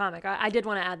action in the comic. I did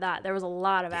want to add that. There was a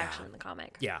lot of action in the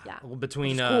comic. Yeah. Well,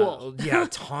 Between cool.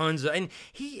 Tons of,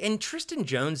 and Tristan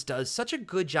Jones does such a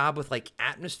good job with like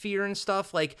atmosphere and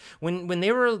stuff. Like when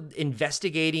they were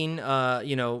investigating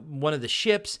one of the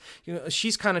ships, you know,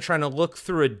 she's kind of trying to look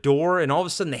through a door, and all of a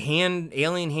sudden the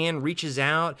alien hand reaches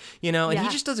out, you know, and he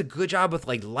just does a good job with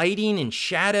like lighting and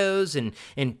shadows and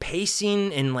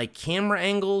pacing and like camera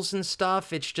angles and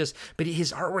stuff. It's just, but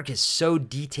his artwork is so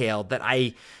detailed that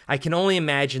I can only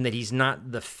imagine that he's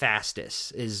not the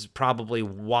fastest, is probably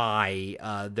why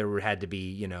there had to be,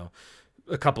 you know,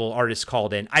 a couple artists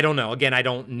called in. I don't know. Again, I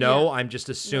don't know. I'm just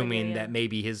assuming that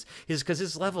maybe his because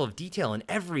his level of detail in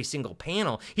every single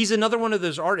panel. He's another one of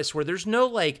those artists where there's no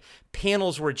like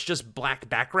panels where it's just black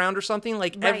background or something.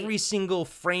 Like every single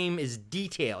frame is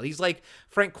detailed. He's like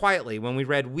Frank Quietly when we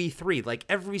read We Three. Like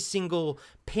every single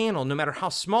panel, no matter how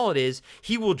small it is,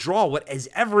 he will draw what is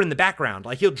ever in the background.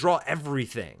 Like he'll draw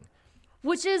everything.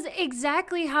 Which is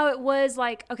exactly how it was.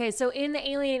 Like, okay, so in the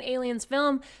Aliens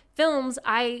films,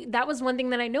 that was one thing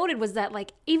that I noted, was that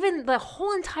like even the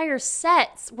whole entire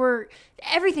sets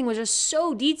everything was just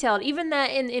so detailed. Even that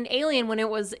in Alien, when it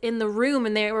was in the room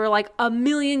and there were like a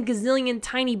million gazillion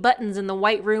tiny buttons in the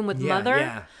white room with Mother.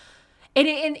 Yeah.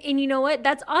 And you know what?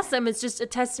 That's awesome. It's just a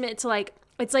testament to like,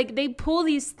 it's like they pull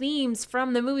these themes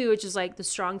from the movie, which is like the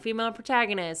strong female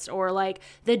protagonist, or like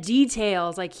the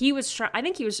details. Like I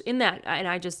think he was in that, and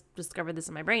I just discovered this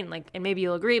in my brain, like, and maybe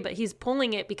you'll agree, but he's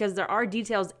pulling it because there are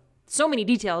details, so many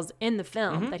details in the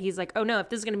film that he's like, oh no, if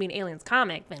this is going to be an Aliens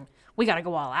comic, then we got to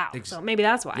go all out. So maybe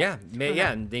that's why. Yeah,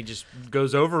 and they just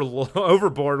goes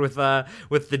overboard with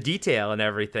the detail and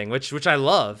everything, which I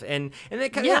love, and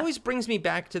that kind of always brings me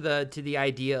back to the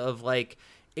idea of like,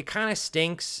 it kind of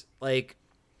stinks, like,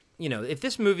 you know, if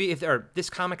this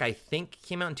comic, I think,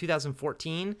 came out in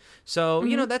 2014, so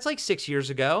you know, that's like 6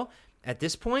 years ago. At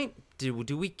this point, do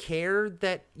we care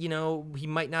that, you know, he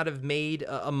might not have made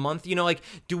a month? You know, like,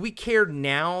 do we care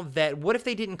now that, what if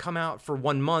they didn't come out for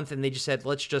 1 month and they just said,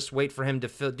 let's just wait for him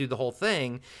to do the whole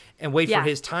thing and wait for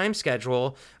his time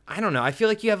schedule? I don't know. I feel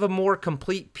like you have a more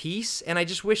complete piece, and I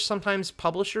just wish sometimes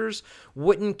publishers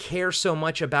wouldn't care so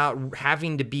much about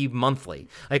having to be monthly.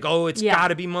 Like, oh, it's got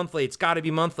to be monthly. It's got to be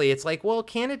monthly. It's like, well,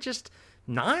 can't it just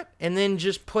not, and then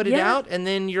just put it out, and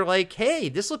then you're like, hey,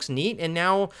 this looks neat, and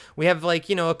now we have, like,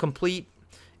 you know, a complete,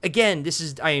 again,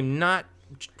 I am not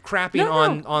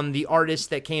crapping on the artists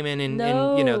that came in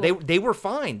and you know, they were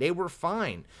fine,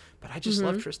 but I just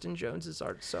love Tristan Jones's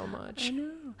art so much. I know.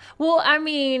 Well, I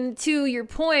mean, to your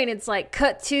point, it's like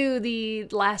cut to the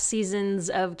last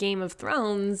seasons of Game of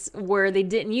Thrones where they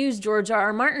didn't use George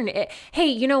R.R. Martin. Hey,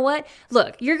 you know what?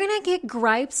 Look, you're going to get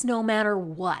gripes no matter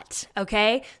what,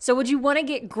 okay? So would you want to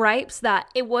get gripes that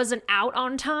it wasn't out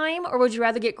on time, or would you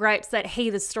rather get gripes that, hey,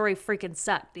 the story freaking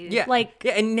sucked, dude? Yeah. Like,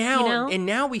 yeah, and now, you know? and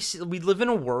now we live in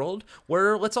a world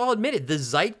where, let's all admit it, the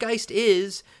zeitgeist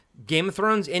is Game of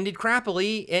Thrones ended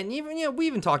crappily, and even, you know, we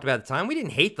even talked about at the time, we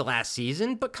didn't hate the last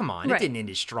season, but come on, it didn't end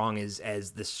as strong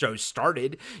as the show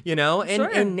started, you know,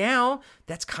 and now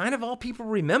that's kind of all people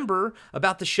remember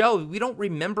about the show. We don't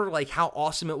remember like how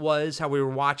awesome it was, how we were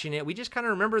watching it. We just kind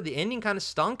of remember the ending kind of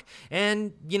stunk,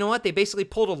 and you know what? They basically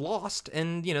pulled a Lost,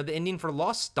 and you know, the ending for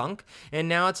Lost stunk, and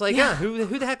now it's like,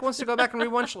 who the heck wants to go back and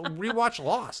rewatch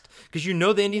Lost? Because you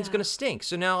know the ending's gonna stink.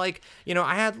 So now, like, you know,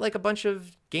 I had like a bunch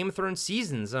of Game of Thrones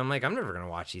seasons. I'm like, I'm never gonna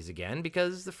watch these again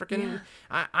because the freaking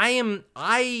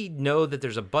I know that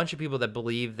there's a bunch of people that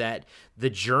believe that the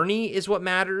journey is what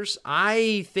matters.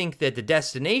 I think that the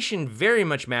destination very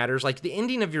much matters. Like the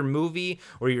ending of your movie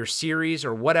or your series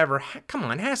or whatever, come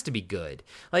on, it has to be good.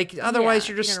 Like otherwise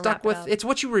you're just stuck with it's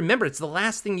what you remember. It's the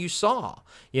last thing you saw,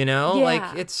 you know?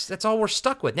 Like that's all we're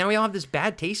stuck with. Now we all have this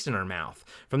bad taste in our mouth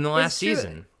from the last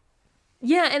season.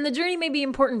 Yeah, and the journey may be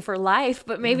important for life,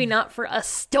 but maybe not for a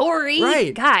story.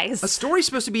 Right. Guys. A story's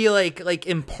supposed to be like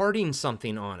imparting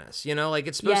something on us, you know? Like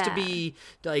it's supposed to be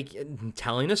like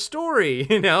telling a story,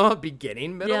 you know, a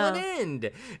beginning, middle, and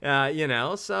end. You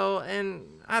know, so, and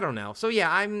I don't know. So yeah,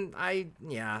 I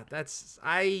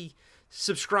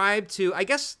subscribe to, I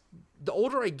guess the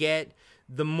older I get,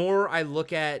 the more I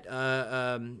look at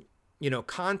you know,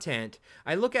 content,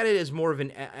 I look at it as more of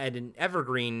an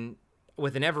evergreen,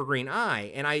 with an evergreen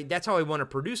eye, and that's how I want to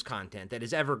produce content that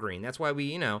is evergreen. That's why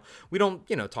we don't,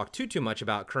 you know, talk too much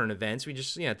about current events. We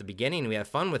just, you know, at the beginning we have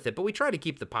fun with it, but we try to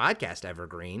keep the podcast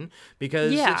evergreen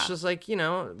because it's just like, you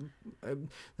know,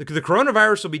 the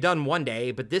coronavirus will be done one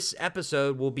day, but this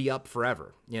episode will be up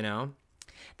forever, you know?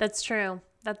 That's true.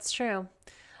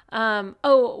 One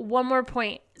more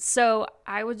point. So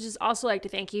I would just also like to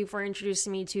thank you for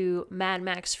introducing me to Mad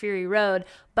Max Fury Road,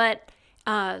 but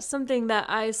something that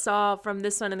I saw from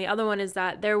this one and the other one is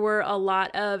that there were a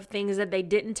lot of things that they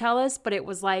didn't tell us, but it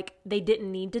was like they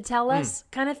didn't need to tell us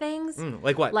kind of things.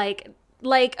 Like what?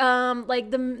 Like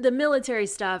the military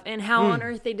stuff and how on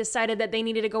earth they decided that they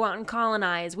needed to go out and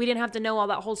colonize. We didn't have to know all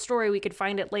that whole story. We could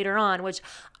find it later on, which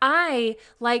I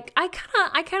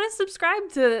kind of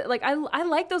subscribe to. Like I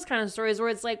like those kind of stories where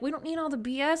it's like, we don't need all the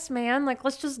BS, man. Like,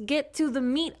 let's just get to the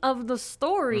meat of the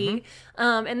story.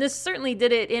 And this certainly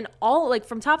did it in all, like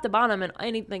from top to bottom, and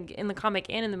anything in the comic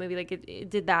and in the movie. Like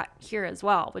it did that here as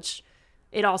well, which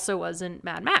it also wasn't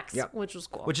Mad Max, Yep. which was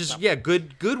cool. Which is So.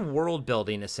 good world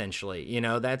building essentially. You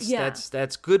know,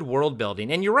 that's good world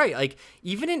building. And you're right, like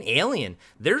even in Alien,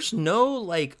 there's no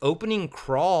like opening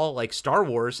crawl like Star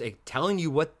Wars telling you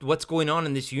what's going on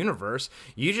in this universe.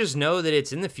 You just know that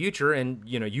it's in the future, and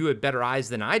you know, you had better eyes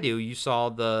than I do. You saw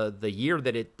the year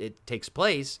that it takes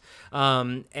place.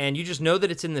 And you just know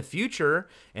that it's in the future,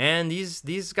 and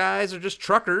these guys are just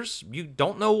truckers. You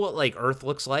don't know what like Earth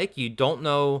looks like. You don't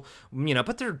know, you know,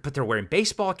 but they're wearing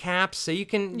baseball caps, so you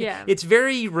can. Yeah. It's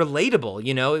very relatable.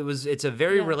 You know, it's a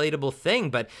very relatable thing.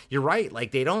 But you're right.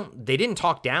 Like they didn't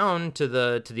talk down to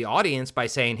the audience by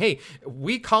saying, "Hey,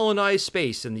 we colonized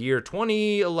space in the year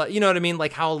 2011." You know what I mean?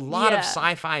 Like how a lot of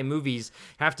sci-fi movies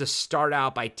have to start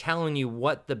out by telling you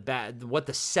what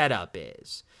the setup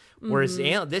is. Whereas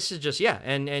this is just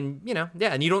and you know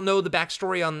and you don't know the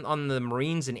backstory on the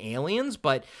Marines and aliens,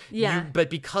 but but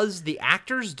because the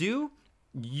actors do,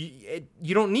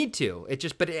 you don't need to.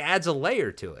 But it adds a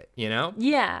layer to it, you know?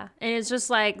 Yeah, and it's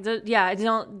just like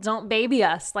don't baby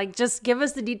us. Like just give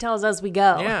us the details as we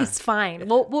go. Yeah. It's fine.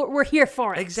 We're here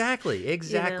for it. Exactly. You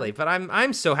know? But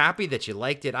I'm so happy that you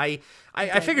liked it.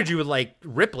 I figured you would like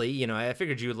Ripley, you know. I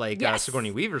figured you would like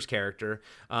Sigourney Weaver's character.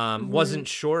 Wasn't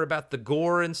sure about the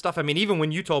gore and stuff. I mean, even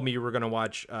when you told me you were going to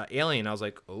watch Alien, I was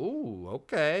like, oh,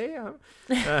 okay.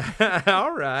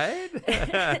 All right.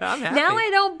 I'm happy. Now I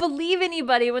don't believe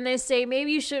anybody when they say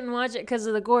maybe you shouldn't watch it because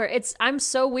of the gore. I'm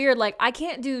so weird. Like, I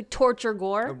can't do torture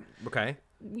gore. Okay.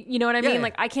 You know what I mean? Yeah.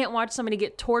 Like, I can't watch somebody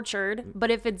get tortured, but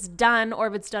if it's done, or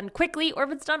if it's done quickly, or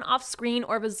if it's done off screen,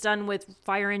 or if it's done with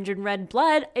fire engine red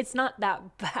blood, it's not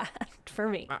that bad for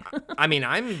me. I mean,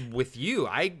 I'm with you.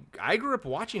 I grew up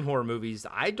watching horror movies.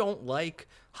 I don't like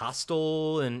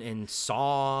Hostel and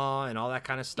Saw and all that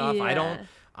kind of stuff. Yeah.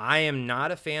 I am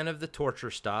not a fan of the torture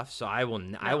stuff, so I will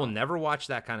never watch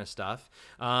that kind of stuff.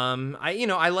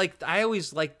 I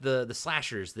always liked the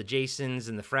slashers, the Jasons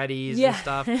and the Freddys and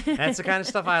stuff. That's the kind of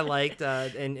stuff I liked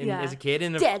and as a kid.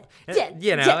 And dead,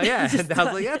 you know, dead. yeah. And I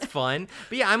was like, that's fun.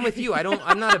 But yeah, I'm with you.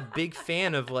 I'm not a big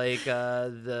fan of like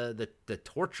the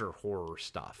torture horror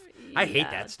stuff. I hate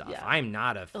that stuff. Yeah. I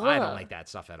don't like that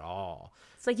stuff at all.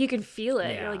 It's like you can feel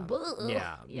it. Yeah. You're like,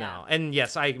 yeah, no. And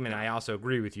yes, I also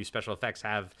agree with you. Special effects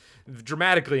have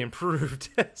dramatically improved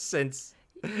since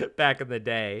back in the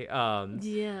day.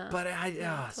 But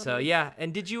totally.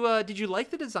 And did you like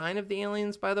the design of the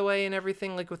aliens, by the way, and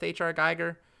everything, like with H.R.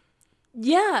 Geiger?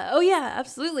 Yeah. Oh yeah,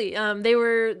 absolutely. They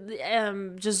were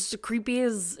just creepy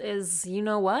as you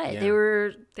know what. Yeah.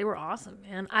 They were awesome,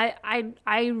 man.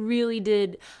 I really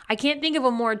did. I can't think of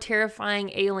a more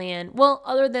terrifying alien. Well,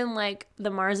 other than like the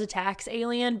Mars Attacks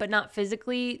alien, but not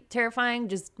physically terrifying,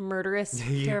 just murderous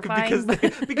terrifying.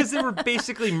 because they were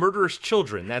basically murderous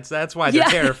children. That's why they're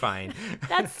terrifying.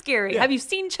 That's scary. Have you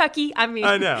seen Chucky? I mean,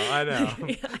 I know.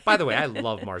 By the way, I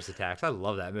love Mars Attacks. I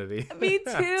love that movie. Me too.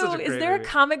 Is there movie. a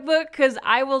comic book? Because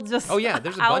I will just. Oh yeah,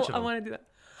 there's a bunch of them. I want to do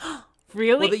that.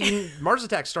 Really? Well, Mars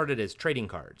Attacks started as trading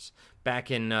cards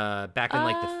back in like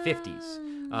the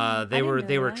 50s.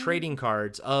 They were trading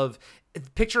cards of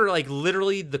picture like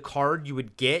literally the card you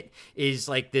would get is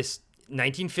like this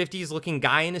 1950s looking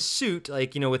guy in a suit,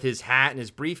 like, you know, with his hat and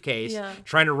his briefcase,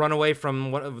 trying to run away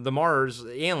from one of the Mars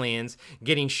aliens,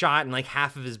 getting shot, and like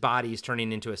half of his body is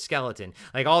turning into a skeleton.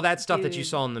 Like all that stuff that you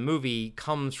saw in the movie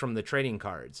comes from the trading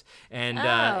cards. And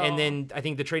then I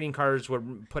think the trading cards were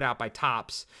put out by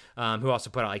Topps, who also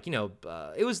put out like, you know,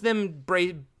 it was them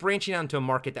branching out into a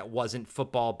market that wasn't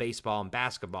football, baseball, and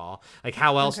basketball. Like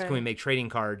how else can we make trading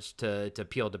cards to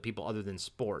appeal to people other than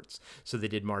sports? So they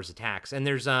did Mars Attacks. And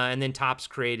then Topps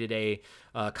created a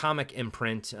comic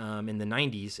imprint in the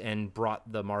 90s and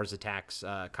brought the Mars Attacks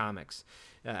comics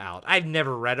out. I've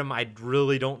never read them. I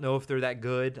really don't know if they're that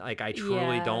good. Like, I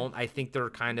truly don't. I think they're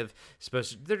kind of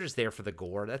they're just there for the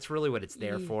gore. That's really what it's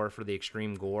there for the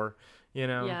extreme gore, you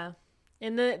know? Yeah.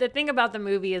 And the thing about the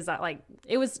movie is that, like,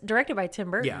 it was directed by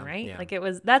Tim Burton, right? Yeah. Like, it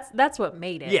was that's what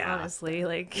made it, honestly.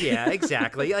 Like, yeah,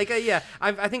 exactly. Like,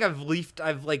 I think I've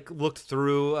looked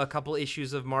through a couple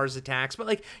issues of Mars Attacks, but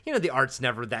like, you know, the art's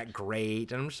never that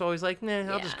great, and I'm just always like, nah,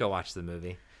 I'll just go watch the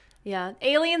movie. Yeah,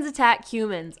 aliens attack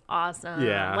humans. Awesome.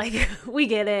 Yeah, like we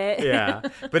get it. Yeah,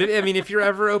 but if you're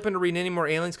ever open to reading any more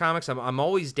aliens comics, I'm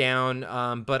always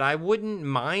down. But I wouldn't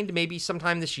mind maybe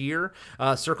sometime this year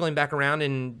circling back around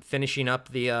and finishing up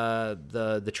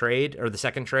the trade or the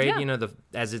second trade. You know,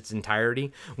 as its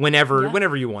entirety.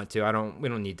 Whenever you want to. We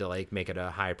don't need to like make it a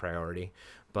high priority,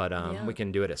 but we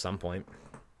can do it at some point.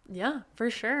 Yeah, for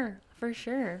sure.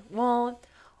 Well,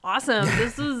 awesome.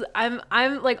 This was I'm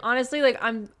like, honestly, like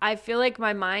I feel like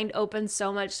my mind opened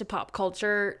so much to pop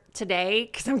culture today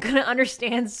because I'm gonna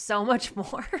understand so much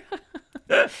more.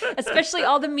 Especially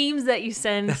all the memes that you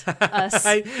send us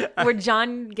where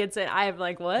John gets it. I'm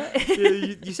like, what?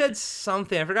 You said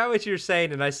something. I forgot what you were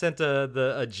saying, and I sent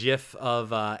a gif of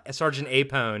Sergeant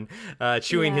Apone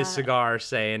chewing his cigar,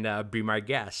 saying, "Be my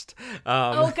guest."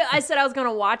 I said I was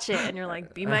gonna watch it, and you're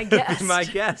like, "Be my guest." Be my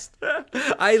guest.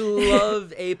 I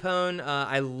love Apone.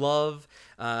 I love.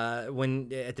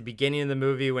 When at the beginning of the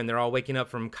movie, when they're all waking up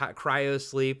from cryo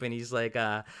sleep, and he's like,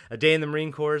 a day in the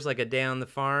Marine Corps is like a day on the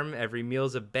farm. Every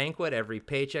meal's a banquet. Every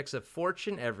paycheck's a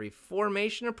fortune. Every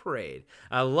formation a parade.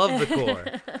 I love the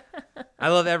Corps. I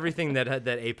love everything that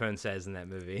Apone says in that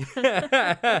movie.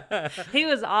 He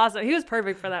was awesome. He was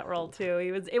perfect for that role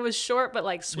too. It was short but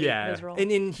like sweet in his role.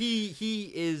 And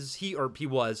he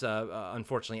was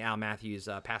unfortunately Al Matthews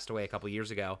passed away a couple years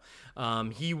ago.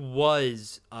 He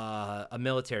was a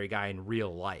military guy in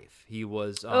real life. He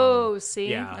was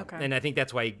okay. And I think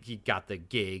that's why he got the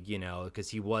gig, because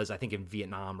he was, I think, in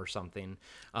Vietnam or something.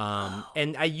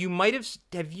 And you might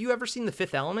have you ever seen The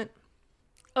Fifth Element?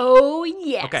 Oh,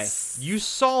 yes. Okay. You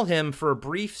saw him for a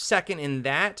brief second in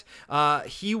that.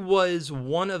 He was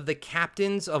one of the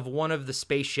captains of one of the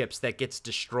spaceships that gets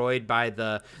destroyed by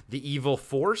the evil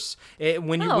force.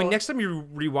 When next time you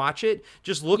rewatch it,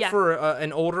 just look for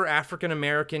an older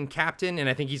African-American captain, and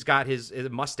I think he's got his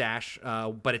mustache,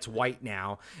 but it's white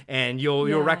now, and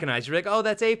you'll recognize. You're like, oh,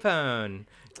 that's Apone.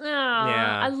 Oh,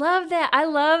 yeah. I love that. I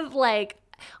love, like,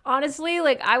 honestly,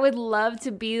 like, I would love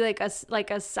to be like a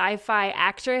sci-fi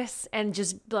actress and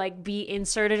just like be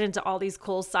inserted into all these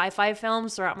cool sci-fi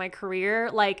films throughout my career.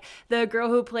 Like the girl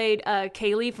who played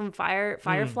Kaylee from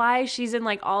Firefly, she's in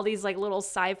like all these like little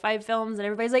sci-fi films, and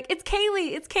everybody's like, it's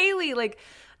Kaylee. Like,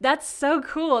 that's so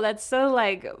cool. That's so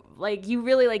like you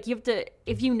really, like, you have to,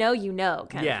 if you know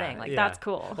kind of thing. Like, that's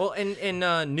cool. Well,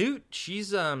 and Newt, she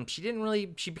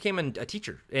became a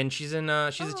teacher, and she's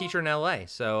a teacher in LA.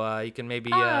 So you can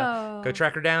maybe go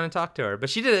track her down and talk to her.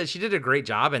 But she did a great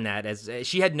job in that, as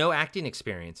she had no acting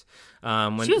experience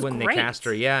when they cast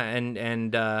her. Yeah,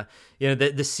 and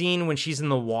the scene when she's in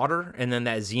the water and then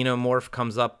that xenomorph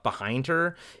comes up behind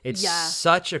her. It's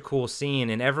such a cool scene,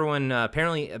 and everyone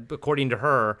apparently, according to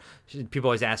her, people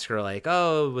always ask her like,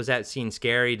 "Oh, was that scene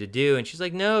scary to do?" And she's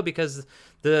like, "No, because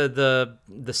the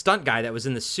stunt guy that was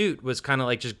in the suit was kind of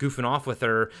like just goofing off with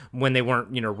her when they weren't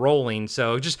rolling.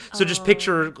 So just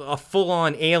picture a full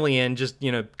on alien just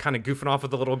kind of goofing off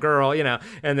with the little girl,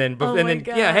 and then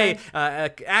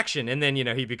action, and then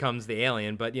he becomes the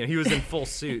alien, but he was in full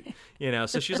suit,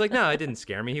 So she's like, no, it didn't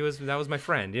scare me. That was my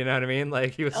friend. You know what I mean?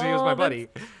 Like he was my buddy.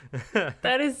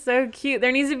 That is so cute.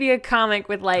 There needs to be a comic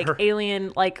with like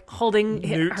alien like holding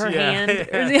Newt, her hand,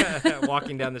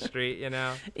 walking down the street.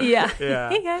 Yeah.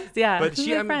 Hey guys, yeah. But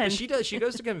she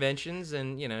goes to conventions,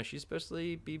 and she's supposed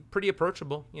to be pretty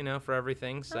approachable, for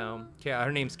everything. So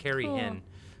her name's Carrie Henn.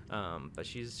 But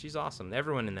she's awesome.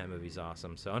 Everyone in that movie's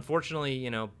awesome. So unfortunately,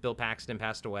 Bill Paxton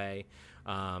passed away.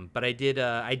 But I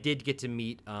did get to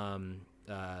meet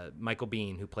Michael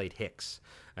Biehn, who played Hicks.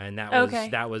 And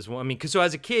that was I mean, so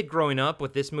as a kid growing up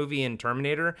with this movie and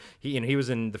Terminator, he was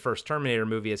in the first Terminator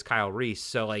movie as Kyle Reese.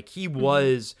 So like he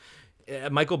was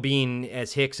Michael Biehn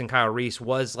as Hicks and Kyle Reese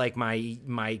was like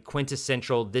my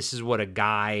quintessential. This is what a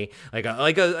guy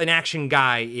an action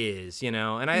guy is,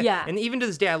 And even to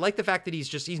this day, I like the fact that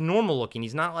he's normal looking.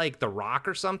 He's not like The Rock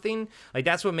or something. Like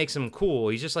that's what makes him cool.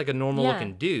 He's just like a normal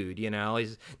looking dude,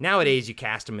 He's nowadays you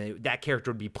cast him, that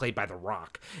character would be played by The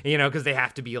Rock, because they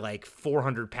have to be like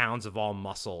 400 pounds of all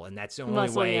muscle, and that's the only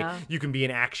way you can be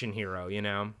an action hero,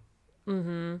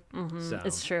 So.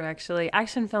 It's true, actually.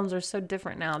 Action films are so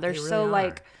different now. They're really so are.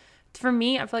 like, for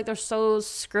me, I feel like they're so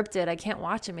scripted. I can't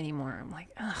watch them anymore. I'm like,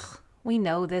 ugh, we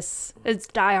know this. It's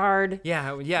Die Hard.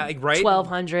 Yeah, right.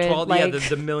 1200.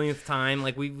 The millionth time.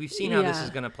 Like we've seen how this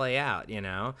is gonna play out.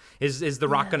 Is The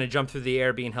Rock gonna jump through the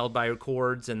air being held by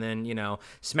cords and then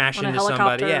smash on into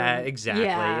somebody? Yeah, exactly.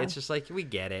 Yeah. It's just like we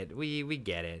get it. We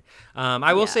get it.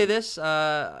 I will say this.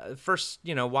 First,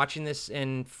 watching this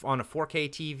on a 4K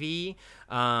TV.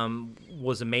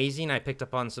 Was amazing. I picked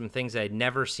up on some things I'd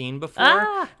never seen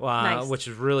before, nice. Which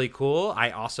is really cool. I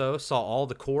also saw all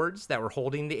the cords that were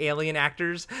holding the alien alien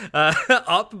actors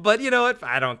up, but you know what?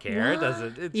 I don't care. It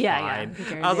doesn't. It's fine.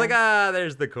 I was like,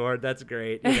 there's the cord. That's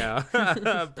great. You know,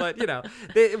 but you know,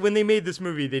 when they made this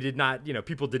movie, they did not. You know,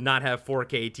 people did not have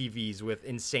 4K TVs with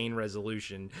insane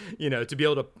resolution. You know, to be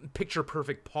able to picture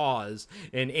perfect pause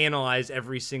and analyze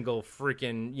every single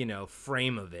freaking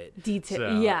frame of it. Detail.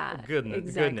 So,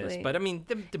 goodness. Goodness. But I mean,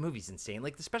 the movie's insane.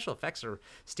 Like the special effects are.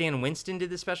 Stan Winston did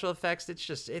the special effects.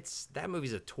 That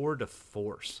movie's a tour de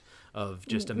force of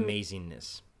just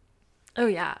amazingness. Oh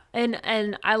yeah,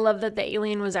 and I love that the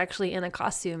alien was actually in a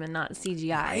costume and not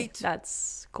CGI. Right?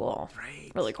 That's cool.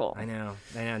 Right. Really cool. I know.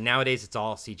 Nowadays it's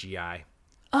all CGI.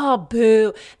 Oh,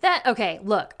 boo.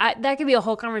 Look, that could be a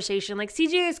whole conversation. Like,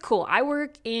 CGI is cool. I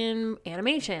work in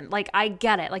animation. Like, I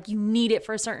get it. Like, you need it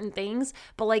for certain things,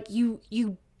 but like you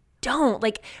don't.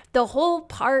 Like, the whole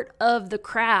part of the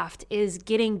craft is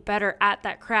getting better at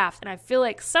that craft. And I feel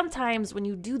like sometimes when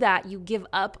you do that, you give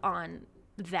up on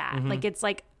that. Mm-hmm. Like, it's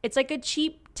like a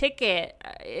cheap ticket.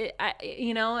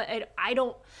 I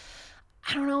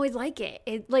don't always like it.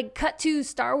 It like cut to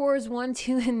Star Wars 1,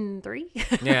 2, and 3.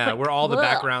 Yeah, where all the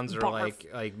backgrounds are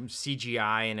like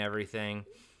CGI and everything.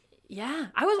 Yeah,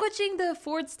 I was watching the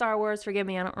fourth Star Wars. Forgive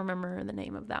me, I don't remember the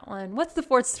name of that one. What's the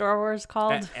fourth Star Wars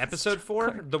called? Episode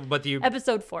 4.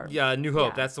 Episode 4. Yeah, New Hope.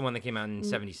 Yeah. That's the one that came out in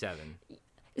 '77.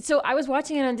 So I was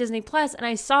watching it on Disney Plus, and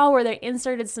I saw where they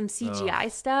inserted some CGI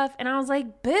stuff, and I was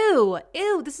like, "Boo!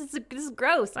 Ew! This is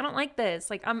gross. I don't like this.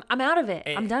 Like, I'm out of it.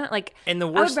 I'm done. Like, and the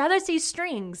worst, I would rather see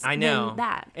strings. I know than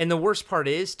that. And the worst part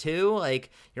is too, like,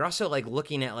 you're also like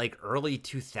looking at like early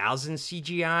 2000s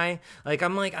CGI. Like,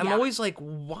 I'm always like,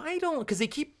 why don't? Because they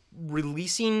keep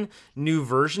releasing new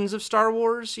versions of Star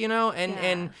Wars,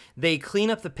 and they clean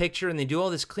up the picture and they do all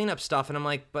this cleanup stuff, and I'm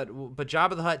like, but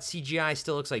Jabba the Hutt CGI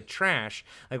still looks like trash.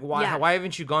 Like, why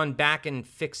haven't you gone back and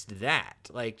fixed that?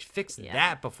 Like, fix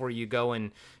that before you go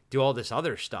and do all this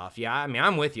other stuff. Yeah, I mean,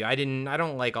 I'm with you. I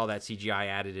don't like all that CGI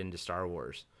added into Star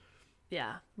Wars.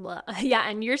 Yeah. Well, yeah,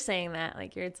 and you're saying that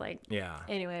it's like, yeah.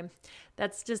 Anyway,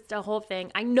 that's just a whole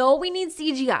thing. I know we need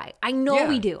CGI. I know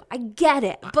we do. I get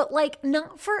it. But like,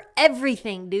 not for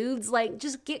everything, dudes. Like,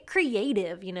 just get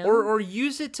creative, Or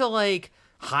use it to like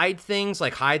hide things,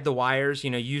 like hide the wires,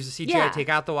 use the CGI, take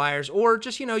out the wires, or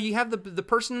just, you have the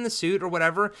person in the suit or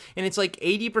whatever, and it's like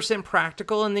 80%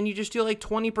 practical, and then you just do like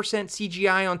 20%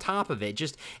 CGI on top of it.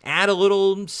 Just add a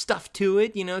little stuff to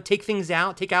it, take things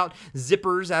out, take out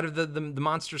zippers out of the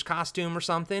monster's costume or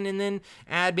something, and then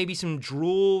add maybe some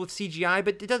drool with CGI,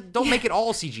 but don't make it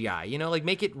all CGI, like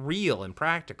make it real and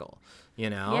practical,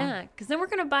 Yeah, because then we're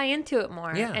going to buy into it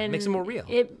more. Yeah, and makes it more real.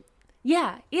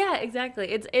 Yeah, exactly.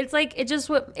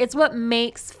 It's what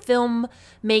makes film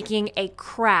making a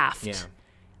craft.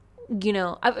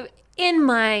 Yeah. In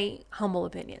my humble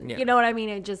opinion. Yeah. You know what I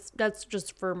mean? That's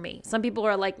just for me. Some people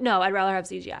are like, no, I'd rather have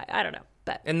CGI. I don't know.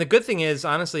 And the good thing is,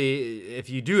 honestly, if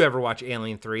you do ever watch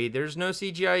Alien 3, there's no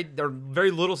CGI, or very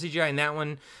little CGI in that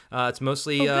one. It's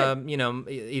mostly,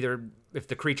 either if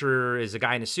the creature is a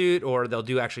guy in a suit, or they'll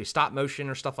do actually stop motion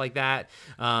or stuff like that.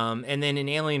 And then in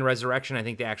Alien Resurrection, I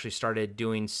think they actually started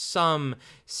doing some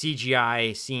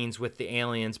CGI scenes with the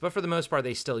aliens, but for the most part,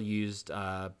 they still used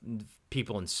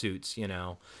people in suits,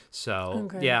 So,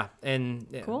 yeah. And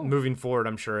cool. Moving forward,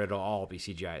 I'm sure it'll all be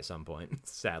CGI at some point,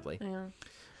 sadly. Yeah.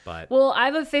 But well,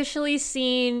 I've officially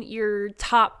seen your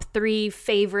top 3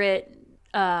 favorite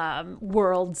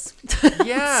worlds.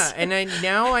 Yeah, and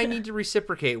I need to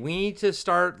reciprocate. We need to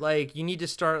start you need to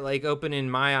start opening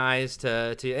my eyes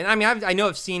to and I mean I know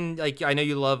I've seen I know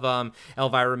you love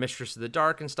Elvira, Mistress of the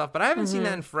Dark and stuff, but I haven't seen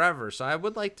that in forever, so I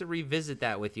would like to revisit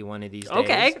that with you one of these days.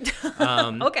 Okay.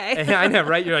 Okay. I know,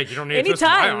 right? You're like, you don't need to twist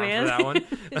my arm for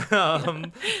that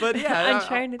one. But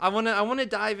yeah, I want to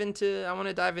dive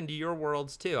into your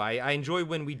worlds too. I enjoy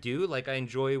when we do like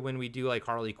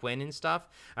Harley Quinn and stuff.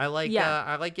 I like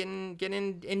getting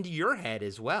into your head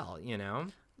as well,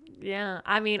 Yeah,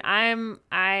 I mean, I'm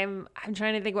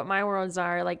trying to think what my worlds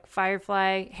are, like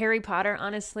Firefly, Harry Potter.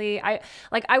 Honestly, I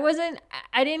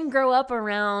didn't grow up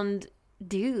around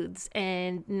dudes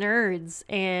and nerds,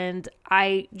 and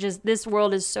this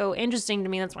world is so interesting to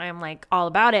me. That's why I'm like all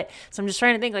about it. So I'm just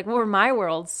trying to think, like, what were my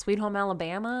worlds? Sweet Home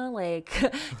Alabama? Like, you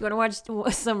want to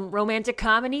watch some romantic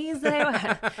comedies?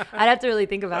 I'd have to really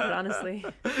think about it, honestly.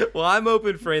 Well, I'm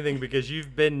open for anything because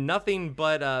you've been nothing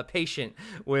but patient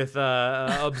with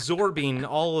absorbing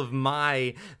all of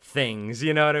my things.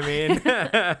 You know what I mean?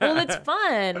 Well, it's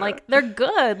fun. Like, they're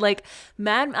good. Like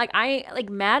Mad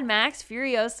Max,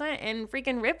 Furiosa, and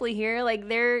freaking Ripley here, like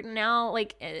they're now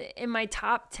like in my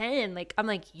top 10. Like I'm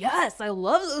like, yes, I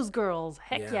love those girls.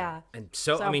 Heck yeah. And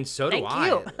so I mean, so do thank I.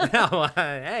 you. No,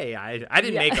 hey, I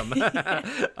didn't make them.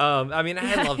 I mean,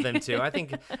 I love them too. I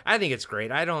think it's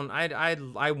great. I've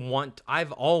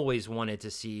always wanted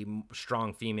to see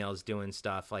strong females doing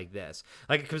stuff like this.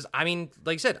 Like, because I mean,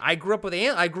 like I said, I grew up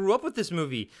with this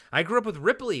movie. I grew up with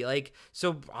Ripley. Like,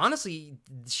 so honestly,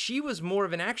 she was more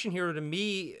of an action hero to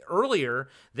me earlier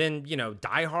than, you know,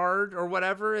 Die Hard or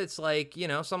whatever. It's like, you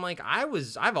know, so I'm like,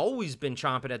 I've always been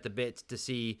chomping at the bit to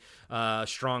see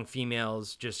strong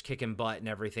females just kicking butt and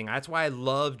everything. That's why I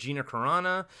love Gina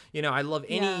Carano. You know, I love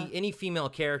any female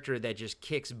character that just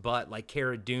kicks butt, like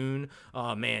Cara Dune.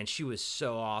 Oh man, she was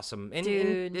so awesome. And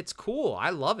it's cool.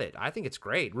 I love it. I think it's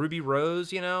great. Ruby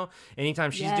Rose, you know,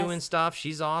 anytime she's doing stuff,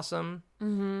 she's awesome.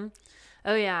 Mm-hmm.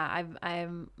 Oh yeah,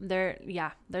 I'm there.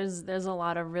 Yeah, there's a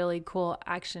lot of really cool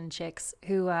action chicks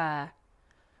who.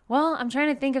 Well, I'm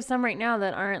trying to think of some right now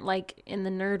that aren't like in the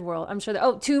nerd world. I'm sure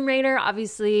that Tomb Raider,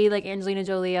 obviously, like Angelina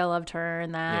Jolie, I loved her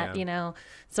and that, you know,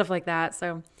 stuff like that.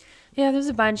 So yeah, there's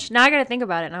a bunch. Now I got to think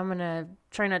about it, and I'm gonna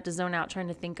try not to zone out trying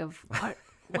to think of what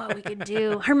we could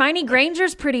do. Hermione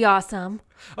Granger's pretty awesome.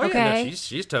 Oh yeah, no,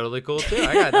 she's totally cool too.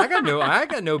 I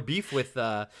got no beef with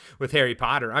Harry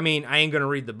Potter. I mean, I ain't gonna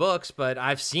read the books, but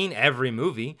I've seen every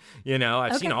movie. You know,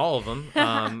 I've seen all of them.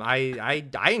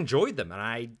 I enjoyed them,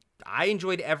 and I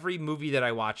enjoyed every movie that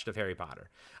I watched of Harry Potter.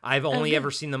 I've only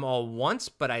ever seen them all once,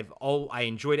 but I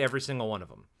enjoyed every single one of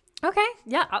them. Okay,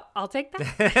 yeah, I'll take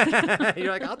that.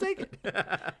 You're like, I'll take it.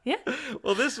 Yeah.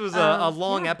 Well, this was a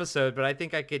long episode, but I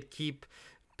think I could keep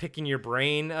picking your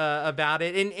brain about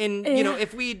it. And you know,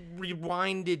 if we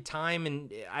rewinded time,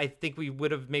 and I think we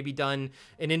would have maybe done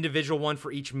an individual one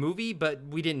for each movie, but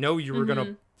we didn't know you were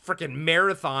gonna freaking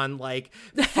marathon like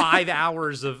 5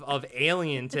 hours of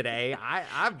Alien today.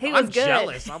 I'm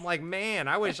jealous. I'm like, man,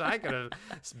 I wish I could have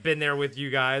been there with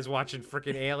you guys watching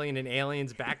freaking Alien and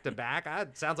Aliens back to back.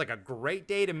 It sounds like a great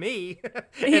day to me.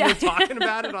 And they're talking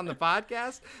about it on the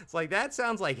podcast. It's like, that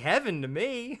sounds like heaven to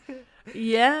me.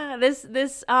 Yeah,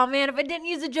 this oh man, if I didn't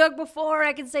use a joke before,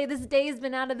 I could say this day has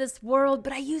been out of this world,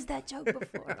 but I used that joke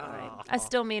before. All right. I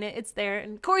still mean it. It's there,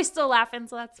 and Corey's still laughing,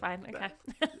 so that's fine. Okay.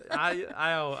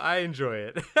 I enjoy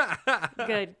it.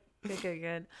 Good.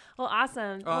 Well,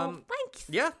 awesome. Well, thanks.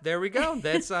 Yeah, there we go.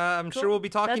 That's I'm sure we'll be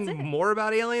talking more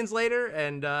about Aliens later,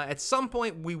 and at some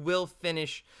point we'll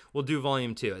do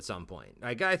volume 2 at some point.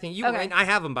 I think you and I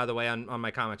have them, by the way, on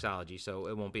my Comixology, so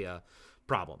it won't be a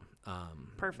problem.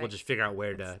 Perfect. We'll just figure out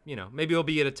where to, you know, maybe it'll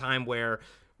be at a time where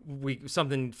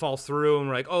something falls through and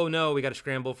we're like, oh no, we got to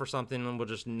scramble for something, and we'll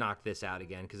just knock this out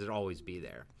again, because it'll always be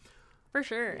there. For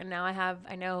sure. And now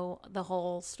I know the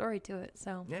whole story to it.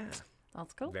 So yeah,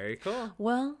 that's cool. Very cool.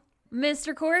 Well,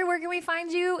 Mr. Corey, where can we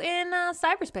find you in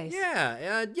cyberspace?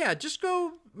 Yeah, just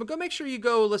go make sure you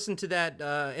go listen to that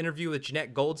interview with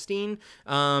Jeanette Goldstein.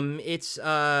 It's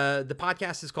the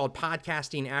podcast is called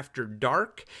Podcasting After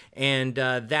Dark, and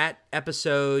that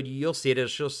episode, you'll see it.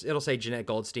 It'll say Jeanette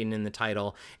Goldstein in the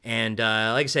title, and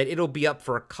like I said, it'll be up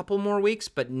for a couple more weeks,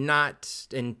 but not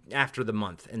after the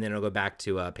month, and then it'll go back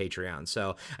to Patreon.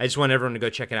 So I just want everyone to go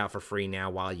check it out for free now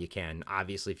while you can.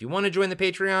 Obviously, if you want to join the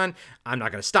Patreon, I'm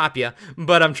not going to stop you,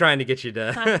 but I'm trying to get you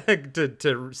to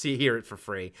to hear it for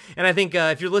free. And I think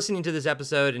if you're listening to this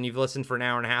episode and you've listened for an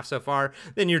hour and a half so far,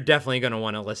 then you're definitely going to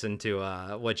want to listen to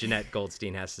what Jeanette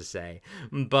Goldstein has to say.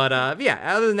 But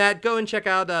yeah, other than that, go and check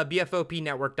out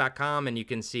BFOPnetwork.com, and you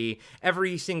can see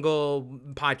every single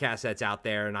podcast that's out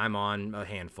there, and I'm on a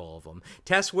handful of them.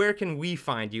 Tess, where can we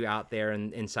find you out there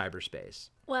in cyberspace?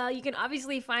 Well, you can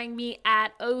obviously find me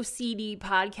at OCD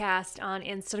Podcast on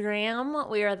Instagram.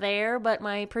 We are there, but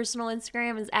my personal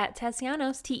Instagram is at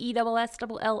Tessianos,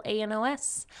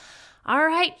 TESSLLANOS. All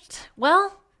right.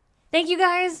 Well, thank you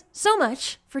guys so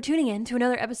much for tuning in to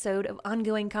another episode of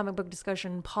Ongoing Comic Book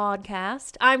Discussion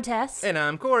Podcast. I'm Tess. And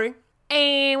I'm Corey.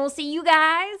 And we'll see you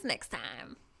guys next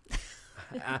time.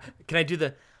 Can I do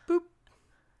the boop,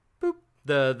 boop?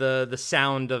 The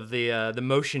sound of the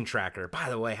motion tracker. By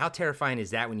the way, how terrifying is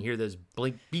that when you hear those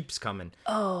blink beeps coming?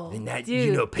 Oh, and that, dude,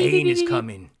 you know, pain is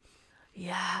coming.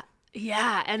 Yeah.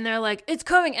 Yeah, and they're like, it's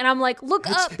coming, and I'm like, look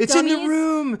up, it's dummies. In the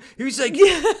room. He's like,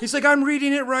 I'm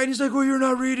reading it right. He's like, well, you're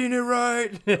not reading it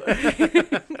right.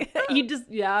 You just,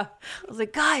 I was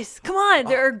like, guys, come on.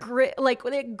 There are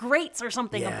grates or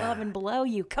something above and below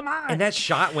you. Come on. And that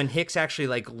shot when Hicks actually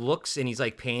like looks and he's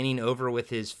like panning over with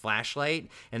his flashlight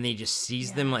and then he just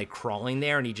sees them like crawling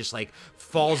there and he just like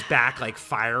falls back like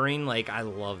firing. Like, I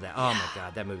love that. Oh my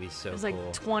God, that movie's so cool. There's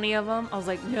like 20 of them. I was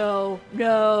like, no.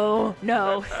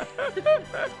 Yeah.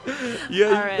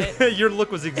 All right. Your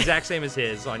look was the exact same as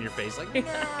his on your face. Like,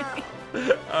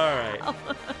 no. All right.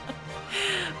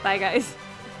 Bye, guys.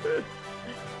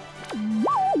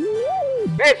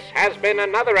 This has been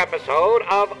another episode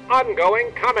of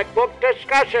Ongoing Comic Book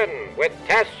Discussion with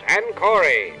Tess and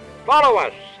Corey. Follow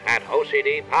us at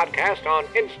OCD Podcast on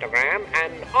Instagram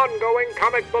and Ongoing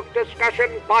Comic Book Discussion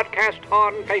Podcast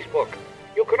on Facebook.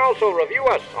 You can also review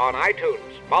us on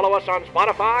iTunes, follow us on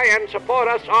Spotify, and support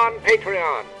us on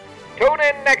Patreon. Tune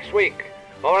in next week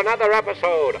for another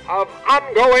episode of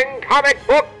Ongoing Comic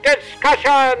Book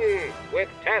Discussion with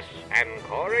Tess and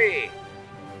Corey.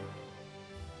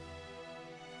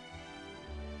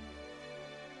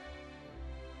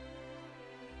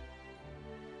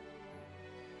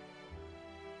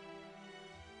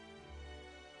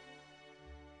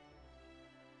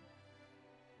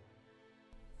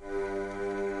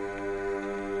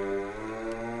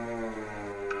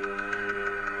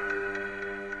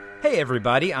 Hey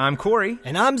everybody, I'm Corey.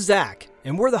 And I'm Zach,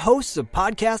 and we're the hosts of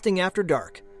Podcasting After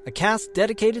Dark, a cast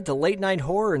dedicated to late-night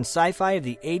horror and sci-fi of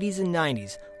the 80s and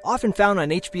 90s, often found on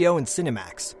HBO and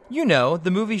Cinemax. You know, the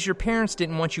movies your parents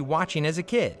didn't want you watching as a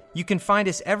kid. You can find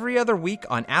us every other week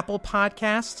on Apple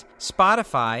Podcasts,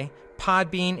 Spotify,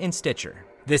 Podbean, and Stitcher.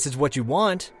 This is what you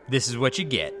want. This is what you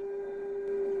get.